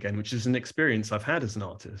orphaned again, which is an experience I've had as an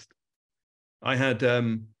artist. I had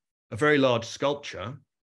a very large sculpture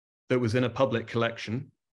that was in a public collection.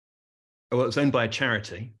 Well, it was owned by a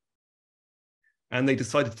charity, and they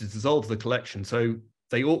decided to dissolve the collection. So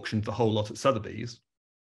they auctioned the whole lot at Sotheby's.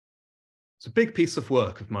 It's a big piece of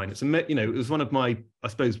work of mine. It's it was one of my, I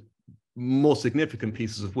suppose, more significant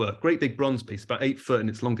pieces of work. Great big bronze piece, about 8 foot in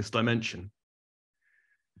its longest dimension.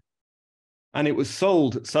 And it was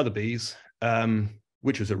sold at Sotheby's,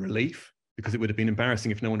 which was a relief, because it would have been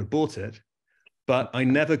embarrassing if no one had bought it. But I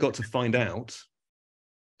never got to find out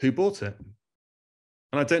who bought it.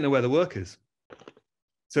 And I don't know where the work is.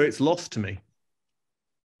 So it's lost to me.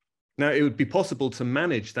 Now, it would be possible to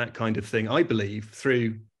manage that kind of thing, I believe,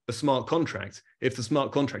 through a smart contract, if the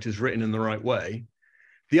smart contract is written in the right way.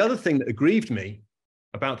 The other thing that aggrieved me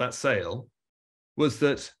about that sale was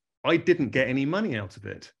that I didn't get any money out of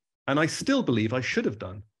it. And I still believe I should have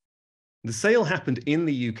done. The sale happened in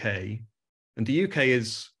the UK, and the UK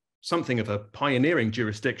is something of a pioneering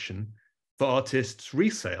jurisdiction for artists'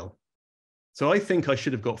 resale. So I think I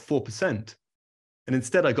should have got 4%. And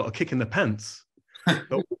instead I got a kick in the pants.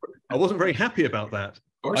 But I wasn't very happy about that.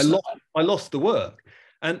 I lost the work.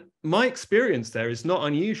 And my experience there is not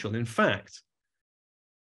unusual. In fact,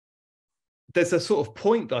 there's a sort of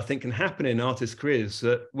point that I think can happen in artists' careers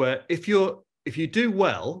where if you do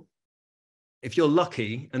well, if you're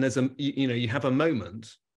lucky and there's you have a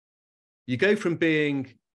moment, you go from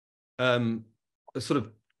being a sort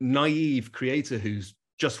of naive creator who's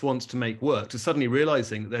just wants to make work to suddenly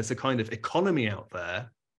realizing that there's a kind of economy out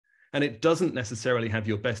there and it doesn't necessarily have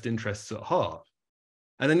your best interests at heart.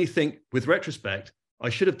 And then you think, with retrospect, I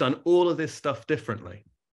should have done all of this stuff differently.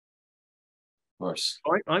 Of course.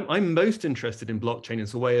 I'm most interested in blockchain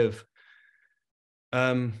as a way of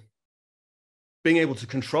being able to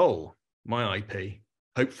control my IP,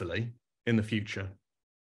 hopefully, in the future.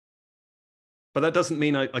 But that doesn't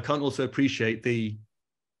mean I can't also appreciate the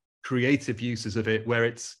creative uses of it, where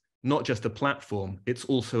it's not just a platform, it's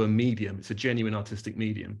also a medium. It's a genuine artistic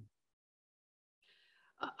medium.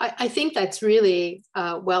 I think that's really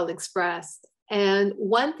well expressed. And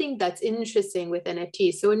one thing that's interesting with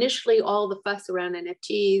NFTs, so initially all the fuss around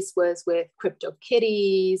NFTs was with crypto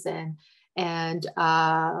kitties and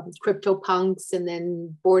crypto punks, and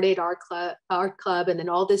then Bored Ape Art Club, and then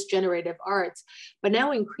all this generative arts. But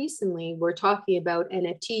now increasingly, we're talking about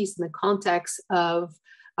NFTs in the context of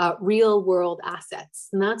real world assets.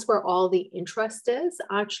 And that's where all the interest is.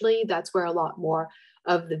 Actually, that's where a lot more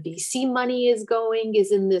of the VC money is going,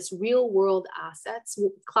 is in this real world assets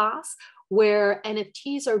class, where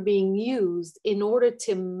NFTs are being used in order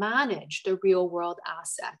to manage the real world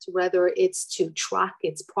asset, whether it's to track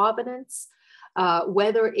its provenance,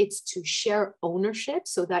 whether it's to share ownership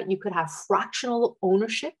so that you could have fractional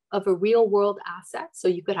ownership of a real world asset. So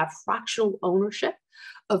you could have fractional ownership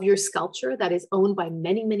of your sculpture that is owned by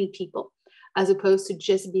many, many people, as opposed to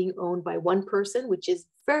just being owned by one person, which is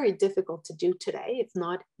very difficult to do today. It's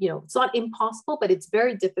not, it's not impossible, but it's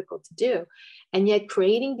very difficult to do. And yet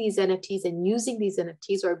creating these NFTs and using these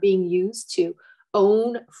NFTs are being used to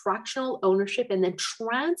own fractional ownership and then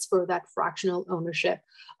transfer that fractional ownership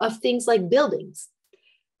of things like buildings,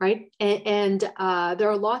 right? And there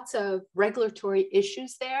are lots of regulatory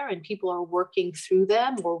issues there, and people are working through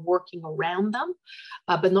them or working around them,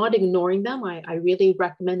 but not ignoring them. I really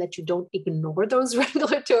recommend that you don't ignore those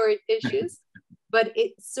regulatory issues, but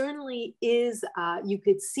it certainly is, you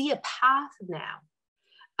could see a path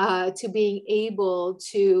now to being able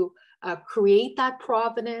to create that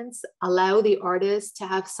provenance, allow the artist to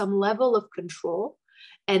have some level of control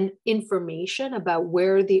and information about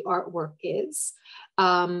where the artwork is,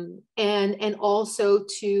 and also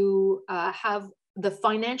to have the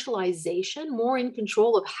financialization more in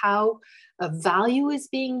control of how value is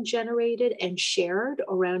being generated and shared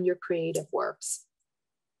around your creative works.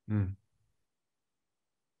 Mm.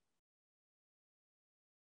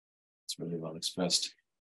 It's really well expressed.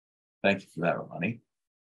 Thank you for that, Roanie.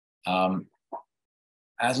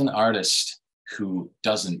 As an artist who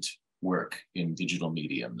doesn't work in digital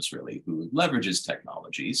mediums, really, who leverages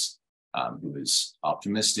technologies, who is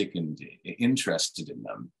optimistic and interested in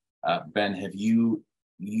them, Ben, have you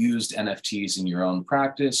used NFTs in your own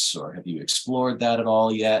practice, or have you explored that at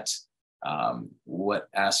all yet? What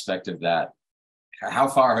aspect of that, how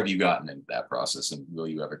far have you gotten into that process, and will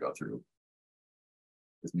you ever go through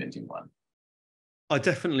with minting one? I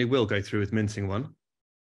definitely will go through with minting one.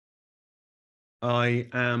 I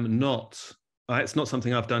am not, it's not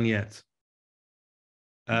something I've done yet,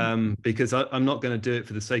 because I'm not going to do it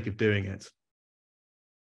for the sake of doing it.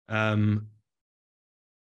 I'm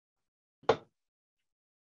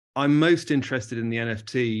most interested in the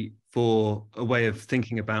NFT for a way of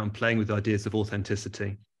thinking about and playing with ideas of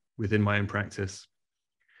authenticity within my own practice.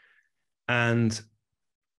 And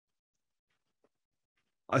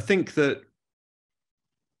I think that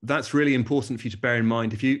that's really important for you to bear in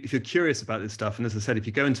mind if you're curious about this stuff. And as I said, if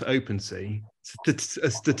you go into OpenSea, a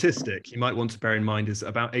statistic you might want to bear in mind is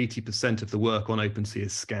about 80% of the work on OpenSea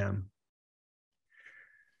is scam.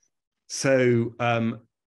 So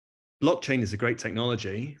blockchain is a great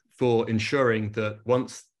technology for ensuring that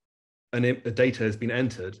once a data has been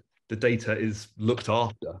entered, the data is looked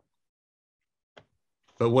after.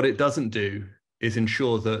 But what it doesn't do is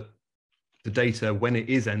ensure that the data, when it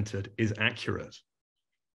is entered, is accurate.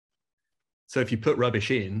 So if you put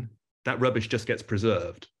rubbish in, that rubbish just gets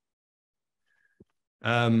preserved.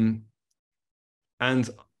 And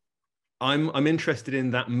I'm interested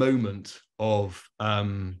in that moment of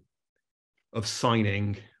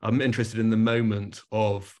signing. I'm interested in the moment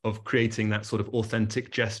of creating that sort of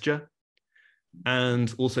authentic gesture,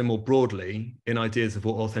 and also more broadly in ideas of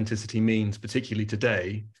what authenticity means, particularly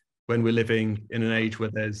today when we're living in an age where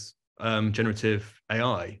there's generative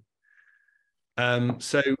AI.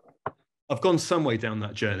 So I've gone some way down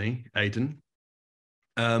that journey, Aidan.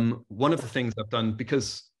 One of the things I've done,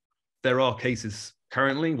 because there are cases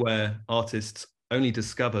currently where artists only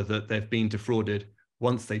discover that they've been defrauded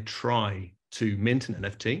once they try to mint an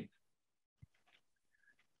NFT.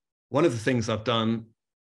 One of the things I've done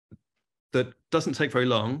that doesn't take very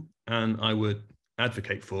long, and I would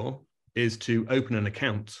advocate for, is to open an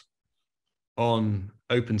account on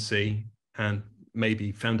OpenSea and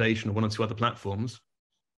maybe Foundation or one or two other platforms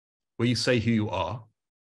where you say who you are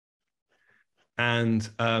and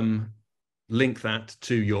link that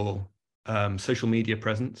to your social media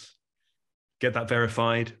presence, get that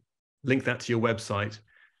verified, link that to your website,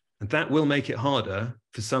 and that will make it harder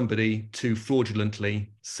for somebody to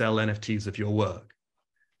fraudulently sell NFTs of your work,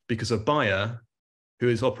 because a buyer who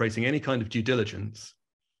is operating any kind of due diligence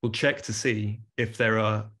will check to see if there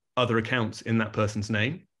are other accounts in that person's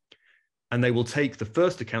name, and they will take the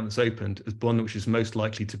first account that's opened as one which is most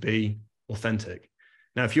likely to be authentic.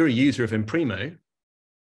 Now, if you're a user of Imprimo,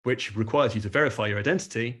 which requires you to verify your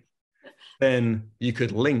identity, then you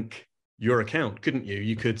could link your account, couldn't you?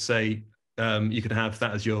 You could say, you could have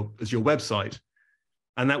that as your website,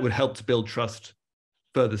 and that would help to build trust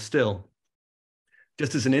further still.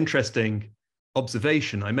 Just as an interesting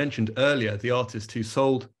observation, I mentioned earlier the artist who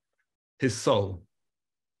sold his soul.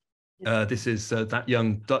 This is that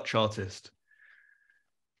young Dutch artist.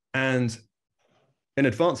 And in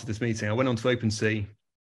advance of this meeting, I went on to OpenSea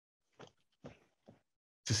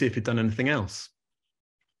to see if he'd done anything else.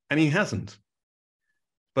 And he hasn't.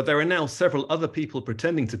 But there are now several other people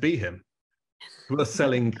pretending to be him who are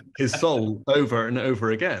selling his soul over and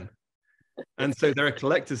over again. And so there are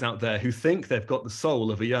collectors out there who think they've got the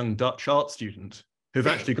soul of a young Dutch art student who've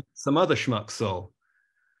actually got some other schmuck's soul,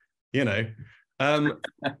 you know.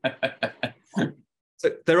 So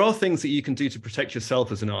there are things that you can do to protect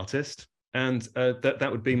yourself as an artist, and that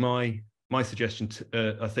would be my suggestion.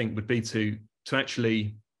 I think would be to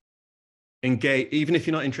actually engage, even if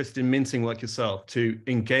you're not interested in minting work yourself, to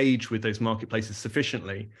engage with those marketplaces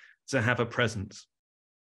sufficiently to have a presence.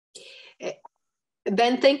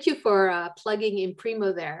 Ben, thank you for plugging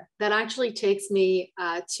Imprimo there. That actually takes me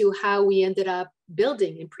to how we ended up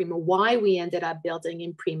building Imprimo, why we ended up building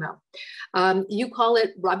Imprimo. You call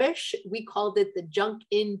it rubbish. We called it the junk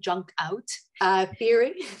in, junk out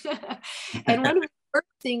theory. And one of the first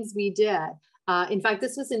things we did, in fact,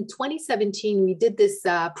 this was in 2017, we did this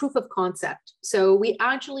proof of concept. So we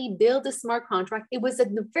actually built a smart contract. It was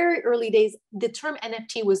in the very early days. The term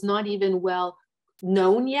NFT was not even well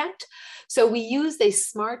known yet. So we used a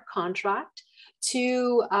smart contract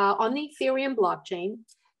to on the Ethereum blockchain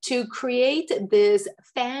to create this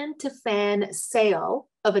fan-to-fan sale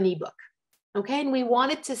of an ebook. Okay, and we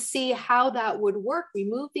wanted to see how that would work.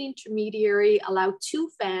 Remove the intermediary, allow two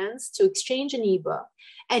fans to exchange an ebook,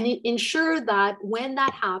 and ensure that when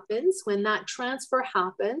that happens, when that transfer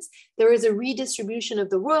happens, there is a redistribution of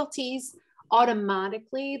the royalties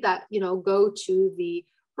automatically that, you know, go to the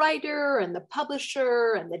writer and the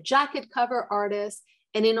publisher and the jacket cover artist.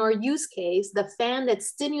 And in our use case, the fan that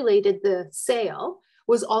stimulated the sale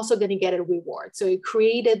was also going to get a reward. So it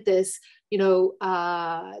created this, you know,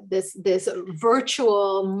 this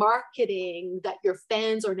virtual marketing that your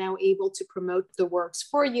fans are now able to promote the works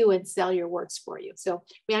for you and sell your works for you. So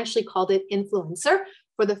we actually called it influencer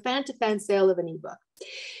for the fan-to-fan sale of an ebook.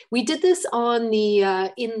 We did this on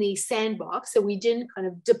the in the sandbox, so we didn't kind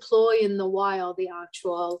of deploy in the wild the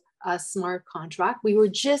actual smart contract. We were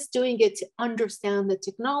just doing it to understand the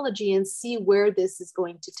technology and see where this is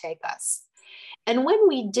going to take us. And when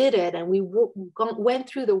we did it and we went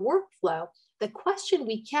through the workflow, the question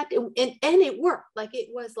we kept, and it worked. Like it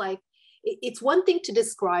was like, it's one thing to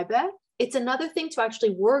describe it. It's another thing to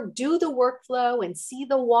actually do the workflow and see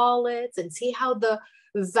the wallets and see how the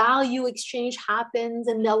value exchange happens,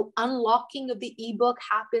 and the unlocking of the ebook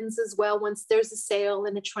happens as well once there's a sale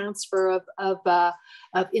and a transfer of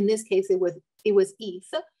in this case it was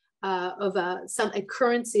ETH of a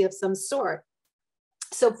currency of some sort.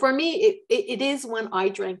 So for me, it is when I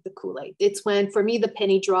drank the Kool-Aid. It's when for me the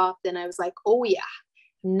penny dropped and I was like, oh yeah,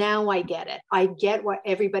 now I get it. I get why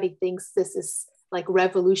everybody thinks this is like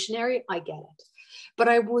revolutionary. I get it. But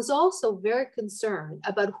I was also very concerned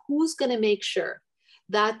about who's going to make sure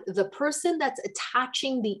that the person that's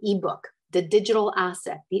attaching the ebook, the digital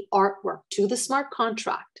asset, the artwork to the smart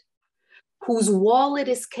contract, whose wallet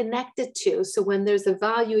is connected to. So when there's a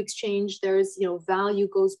value exchange, there's, you know, value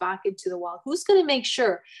goes back into the wallet. Who's going to make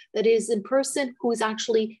sure that it is in person who is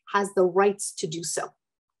actually has the rights to do so?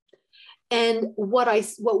 And what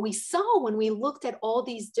we saw when we looked at all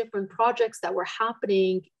these different projects that were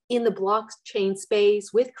happening in the blockchain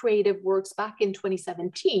space with creative works back in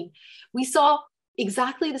 2017, we saw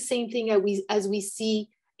exactly the same thing as we see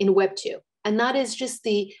in Web 2. And that is just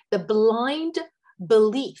the blind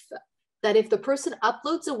belief that if the person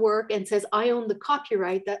uploads a work and says, I own the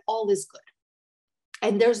copyright, that all is good.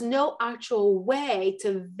 And there's no actual way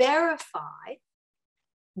to verify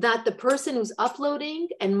that the person who's uploading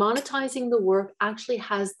and monetizing the work actually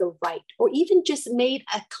has the right, or even just made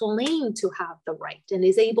a claim to have the right and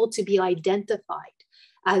is able to be identified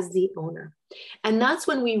as the owner. And that's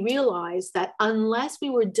when we realized that unless we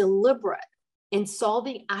were deliberate in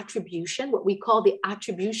solving attribution, what we call the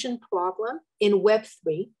attribution problem in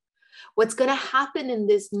Web3, what's going to happen in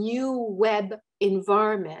this new web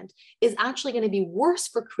environment is actually going to be worse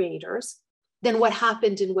for creators than what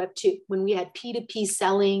happened in Web 2, when we had P2P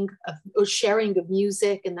selling or sharing of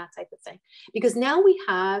music and that type of thing. Because now we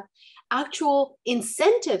have actual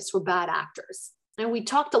incentives for bad actors. And we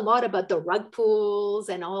talked a lot about the rug pulls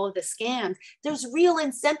and all of the scams. There's real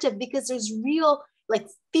incentive because there's real like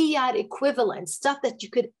fiat equivalent stuff that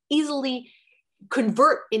you could easily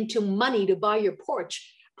convert into money to buy your Porsche,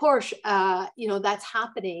 that's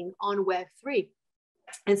happening on Web3.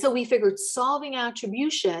 And so we figured solving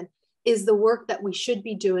attribution is the work that we should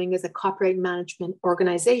be doing as a copyright management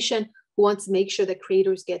organization who wants to make sure that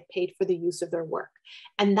creators get paid for the use of their work.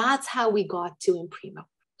 And that's how we got to Imprimo.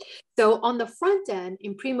 So on the front end,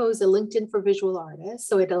 Imprimo is a LinkedIn for visual artists.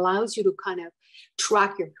 So it allows you to kind of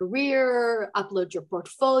track your career, upload your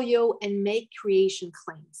portfolio, and make creation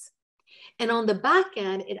claims. And on the back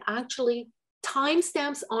end, it actually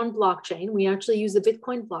timestamps on blockchain. We actually use the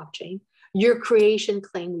Bitcoin blockchain, your creation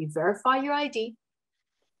claim. We verify your ID.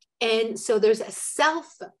 And so there's a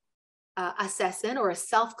self-assessment or a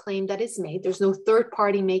self-claim that is made. There's no third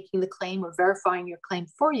party making the claim or verifying your claim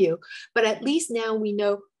for you, but at least now we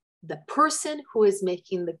know the person who is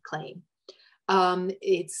making the claim.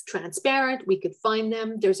 It's transparent, we could find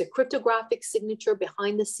them. There's a cryptographic signature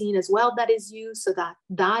behind the scene as well that is used, so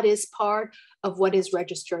that is part of what is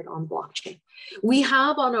registered on blockchain. We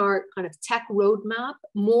have on our kind of tech roadmap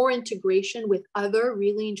more integration with other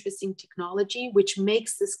really interesting technology, which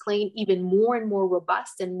makes this claim even more and more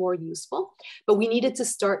robust and more useful. But we needed to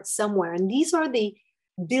start somewhere. And these are the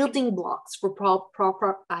building blocks for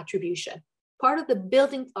proper attribution. Part of the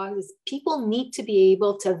building block is people need to be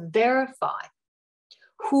able to verify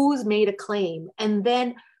who's made a claim, and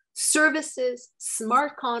then services,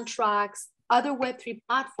 smart contracts, other Web3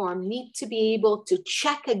 platforms need to be able to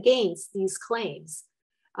check against these claims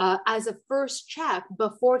as a first check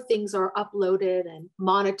before things are uploaded and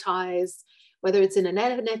monetized, whether it's in an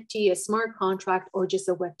NFT, a smart contract, or just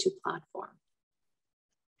a Web2 platform.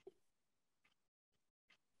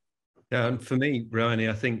 Yeah, and for me, Roanie,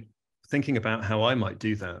 I think thinking about how I might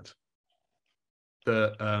do that,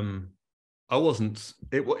 it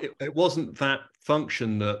wasn't that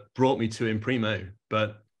function that brought me to Imprimo,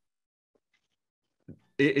 but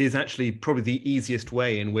it is actually probably the easiest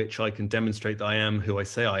way in which I can demonstrate that I am who I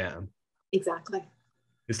say I am. Exactly.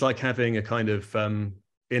 It's like having a kind of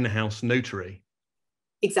in-house notary.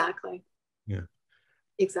 Exactly. Yeah.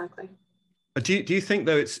 Exactly. Do you think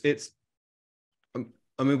though it's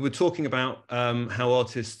I mean, we're talking about how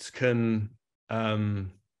artists can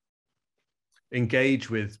engage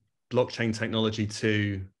with blockchain technology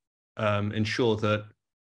to ensure that,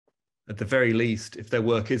 at the very least, if their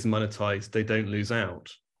work is monetized, they don't lose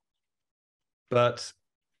out. But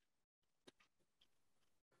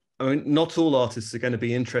I mean, not all artists are going to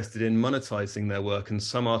be interested in monetizing their work, and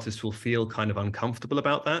some artists will feel kind of uncomfortable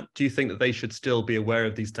about that. Do you think that they should still be aware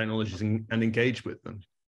of these technologies and engage with them?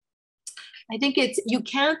 I think you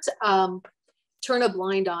can't turn a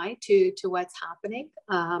blind eye to what's happening.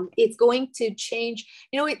 It's going to change.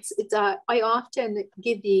 I often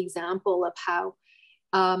give the example of how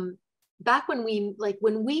back when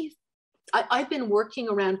I've been working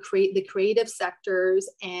around the creative sectors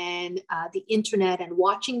and the internet and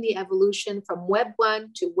watching the evolution from Web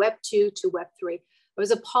 1 to Web 2 to Web 3. I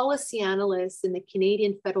was a policy analyst in the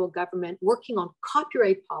Canadian federal government working on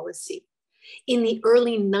copyright policy in the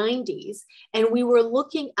early 90s. And we were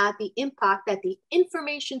looking at the impact that the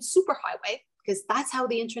information superhighway, because that's how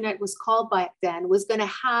the internet was called back then, was going to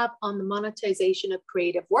have on the monetization of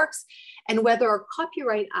creative works, and whether our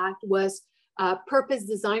Copyright Act was purpose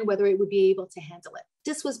designed, whether it would be able to handle it.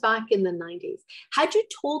 This was back in the 90s. Had you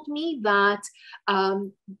told me that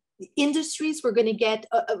industries were going to get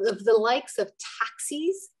of the likes of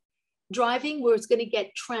taxis driving was going to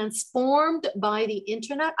get transformed by the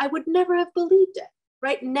internet, I would never have believed it,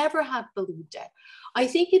 right? Never have believed it. I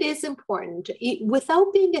think it is important,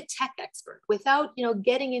 without being a tech expert, without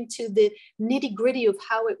getting into the nitty-gritty of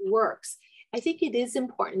how it works, I think it is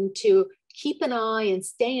important to keep an eye and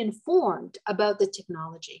stay informed about the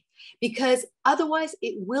technology, because otherwise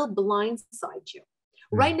it will blindside you.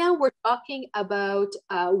 Right now, we're talking about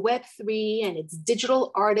Web3 and it's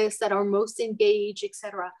digital artists that are most engaged,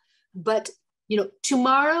 etc. But you know,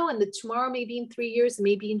 tomorrow, and the tomorrow maybe in 3 years,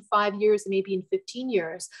 maybe in 5 years, maybe in 15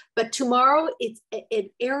 years, but tomorrow it's an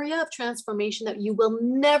area of transformation that you will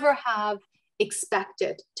never have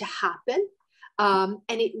expected to happen.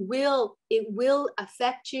 And it will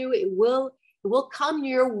affect you. It will come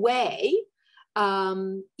your way,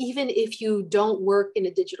 even if you don't work in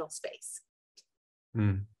a digital space.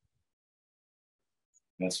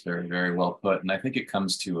 That's very, very well put. And I think it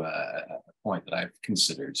comes to a point that I've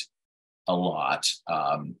considered a lot,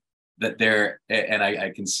 that there, and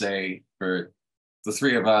I can say for the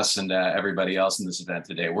three of us and everybody else in this event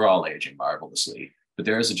today, we're all aging marvelously, but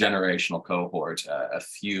there is a generational cohort a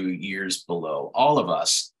few years below all of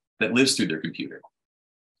us that lives through their computer,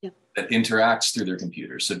 that interacts through their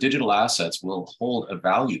computer. So digital assets will hold a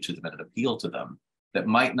value to them and an appeal to them that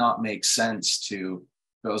might not make sense to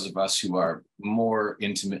those of us who are more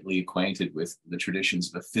intimately acquainted with the traditions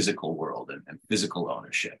of the physical world and physical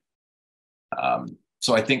ownership.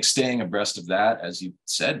 So I think staying abreast of that, as you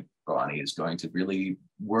said, Roanie, is going to really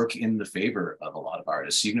work in the favor of a lot of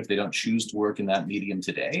artists, even if they don't choose to work in that medium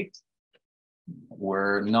today.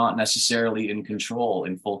 We're not necessarily in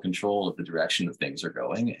full control of the direction that things are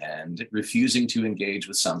going, and refusing to engage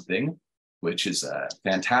with something, which is a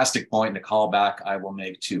fantastic point and a callback I will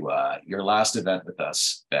make to your last event with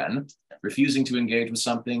us, Ben. Refusing to engage with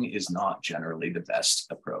something is not generally the best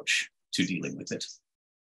approach to dealing with it.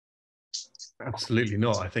 Absolutely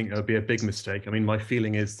not. I think that would be a big mistake. I mean, my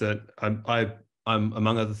feeling is that I'm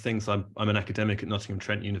among other things, I'm an academic at Nottingham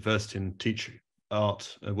Trent University and teach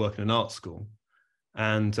art, work in an art school.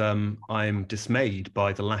 And I'm dismayed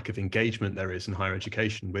by the lack of engagement there is in higher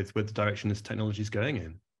education with the direction this technology is going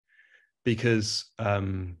in. Because,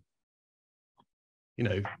 you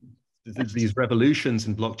know, these revolutions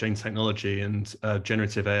in blockchain technology and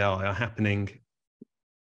generative AI are happening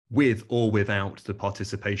with or without the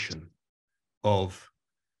participation of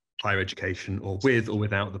higher education, or with or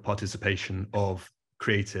without the participation of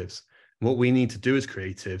creatives. What we need to do as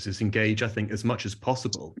creatives is engage, I think, as much as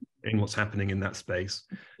possible in what's happening in that space,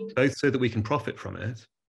 both so that we can profit from it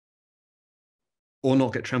or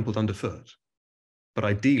not get trampled underfoot, but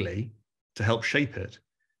ideally to help shape it.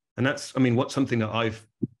 And that's, I mean, what's something that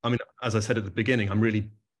as I said at the beginning, I'm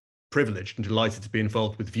really privileged and delighted to be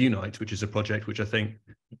involved with ViewNight, which is a project which I think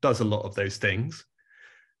does a lot of those things.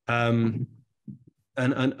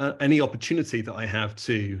 And any opportunity that I have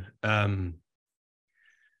to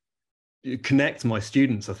connect my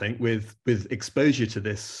students, I think, with exposure to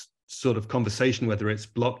this sort of conversation, whether it's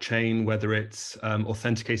blockchain, whether it's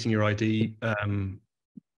authenticating your ID,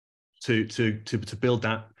 to build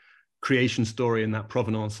that creation story and that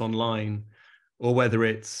provenance online, or whether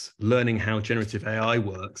it's learning how generative AI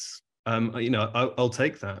works, you know, I'll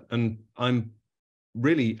take that. And I'm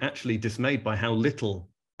really actually dismayed by how little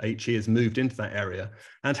HE has moved into that area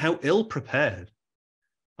and how ill prepared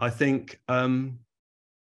I think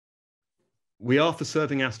we are for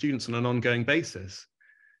serving our students on an ongoing basis.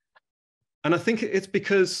 And I think it's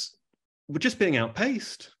because we're just being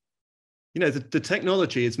outpaced. You know, the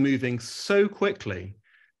technology is moving so quickly,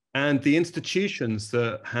 and the institutions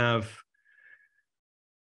that have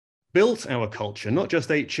built our culture, not just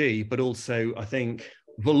HE, but also, I think,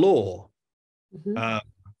 the law,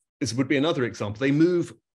 this would be another example. They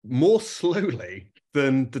move more slowly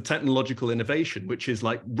than the technological innovation, which is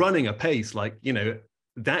like running a pace, like, you know,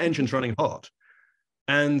 that engine's running hot.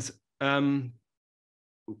 And,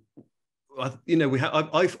 you know,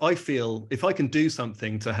 I feel if I can do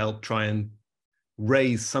something to help try and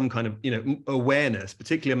raise some kind of, you know, awareness,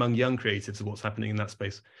 particularly among young creatives of what's happening in that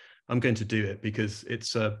space, I'm going to do it, because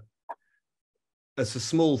it's a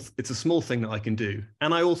small thing that I can do.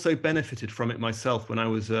 And I also benefited from it myself when I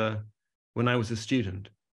was a student.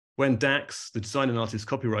 When DACS, the Design and Artists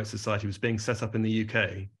Copyright Society, was being set up in the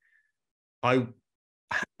UK, I,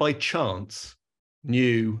 by chance,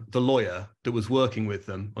 knew the lawyer that was working with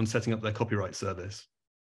them on setting up their copyright service.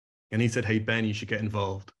 And he said, "Hey, Ben, you should get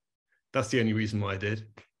involved." That's the only reason why I did.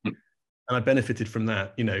 And I benefited from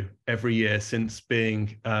that, you know, every year since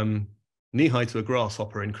being knee-high to a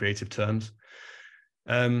grasshopper in creative terms.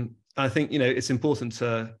 I think, you know, it's important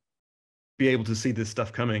to be able to see this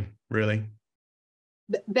stuff coming, really.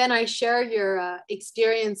 Ben, I share your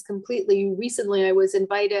experience completely. Recently, I was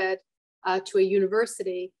invited to a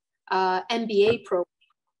university MBA program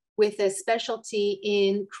with a specialty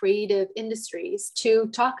in creative industries to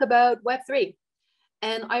talk about Web3.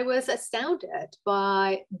 And I was astounded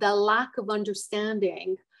by the lack of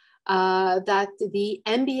understanding that the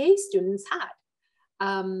MBA students had.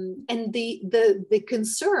 And the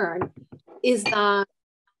concern is that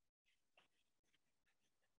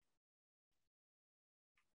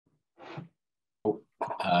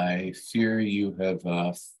I fear you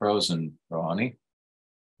have frozen, Roanie.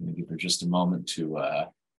 I'm going to give her just a moment to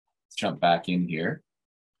jump back in here.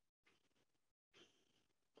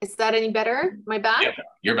 Is that any better? Am I back? Yep,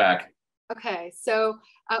 you're back. Okay, so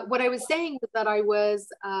what I was saying was that I was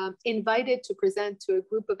invited to present to a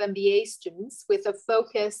group of MBA students with a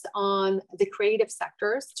focus on the creative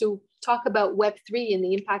sectors to talk about Web3 and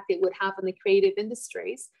the impact it would have on the creative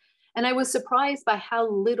industries. And I was surprised by how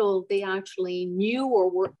little they actually knew or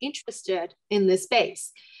were interested in this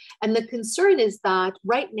space. And the concern is that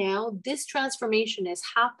right now, this transformation is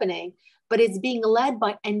happening, but it's being led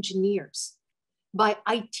by engineers, by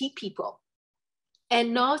IT people,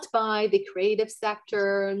 and not by the creative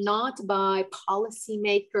sector, not by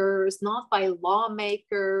policymakers, not by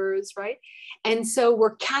lawmakers, right? And so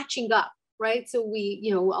we're catching up, right? So we,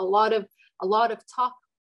 you know, a lot of talk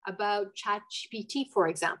about ChatGPT, for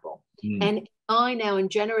example, and AI now, and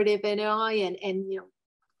generative AI, and you know,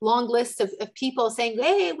 long lists of people saying,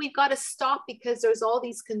 hey, we've got to stop because there's all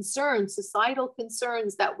these concerns, societal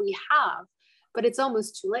concerns that we have, but it's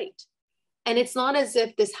almost too late. And it's not as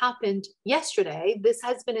if this happened yesterday. This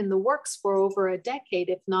has been in the works for over a decade,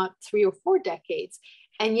 if not 3 or 4 decades.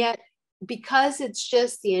 And yet, because it's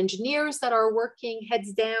just the engineers that are working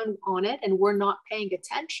heads down on it and we're not paying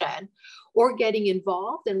attention or getting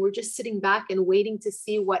involved, and we're just sitting back and waiting to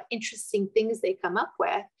see what interesting things they come up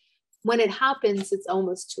with, when it happens, it's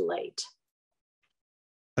almost too late.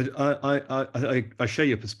 I share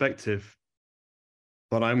your perspective,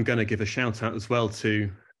 but I'm going to give a shout out as well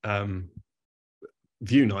to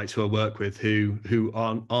View Night, who I work with, who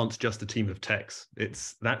aren't just a team of techs.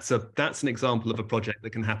 That's an example of a project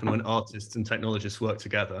that can happen when artists and technologists work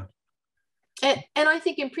together. And I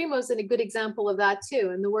think Imprimo is a good example of that too.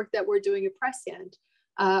 And the work that we're doing at Prescient,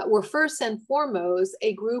 we're first and foremost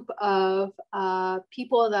a group of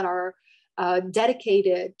people that are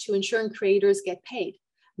dedicated to ensuring creators get paid,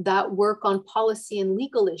 that work on policy and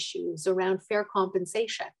legal issues around fair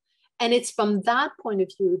compensation. And it's from that point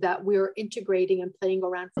of view that we're integrating and playing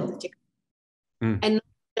around from the technology. And not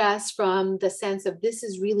just from the sense of this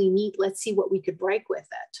is really neat, let's see what we could break with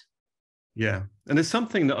it. Yeah. And there's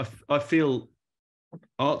something that I feel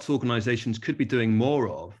arts organizations could be doing more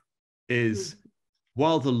of is,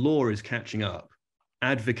 while the law is catching up,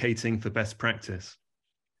 advocating for best practice.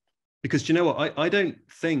 Because you know what, I don't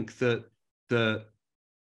think that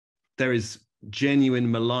there is genuine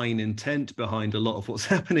malign intent behind a lot of what's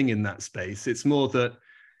happening in that space. It's more that,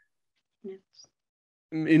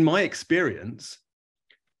 in my experience,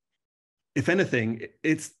 if anything,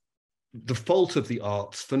 it's the fault of the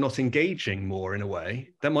arts for not engaging more in a way.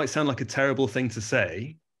 That might sound like a terrible thing to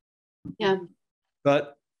say. Yeah.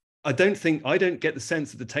 But I don't get the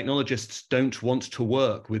sense that the technologists don't want to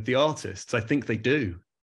work with the artists. I think they do.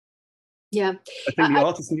 Yeah. I think the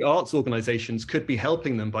artists and the arts organizations could be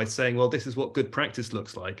helping them by saying, well, this is what good practice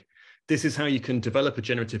looks like. This is how you can develop a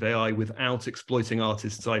generative AI without exploiting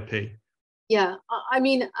artists' IP. Yeah. I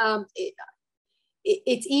mean,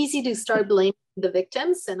 it's easy to start blaming the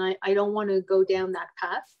victims, and I don't want to go down that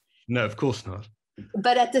path. No, of course not.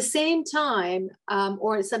 But at the same time,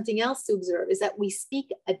 or something else to observe, is that we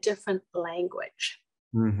speak a different language.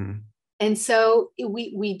 And so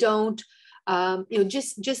we don't, you know,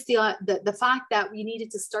 just the fact that we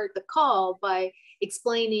needed to start the call by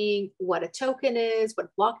explaining what a token is, what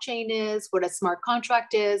blockchain is, what a smart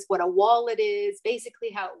contract is, what a wallet is,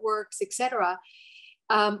 basically how it works, etc.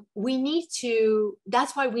 We need to,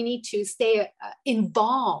 that's why we need to stay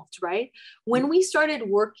involved, right? When we started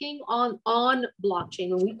working on blockchain,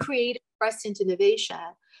 when we created Prescient Innovation,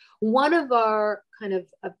 one of our kind of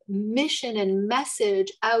mission and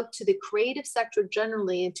message out to the creative sector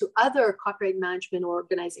generally and to other copyright management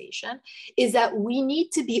organizations is that we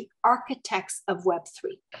need to be architects of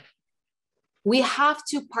Web3. We have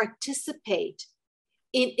to participate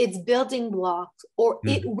in its building blocks, or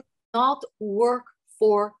it will not work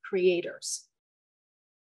for creators.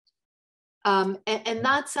 And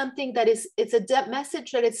that's something that it's a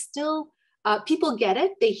message that is still, people get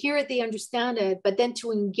it, they hear it, they understand it, but then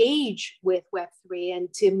to engage with Web3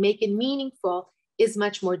 and to make it meaningful is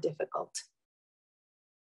much more difficult.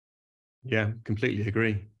 Yeah, completely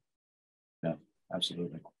agree. Yeah,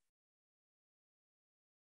 absolutely.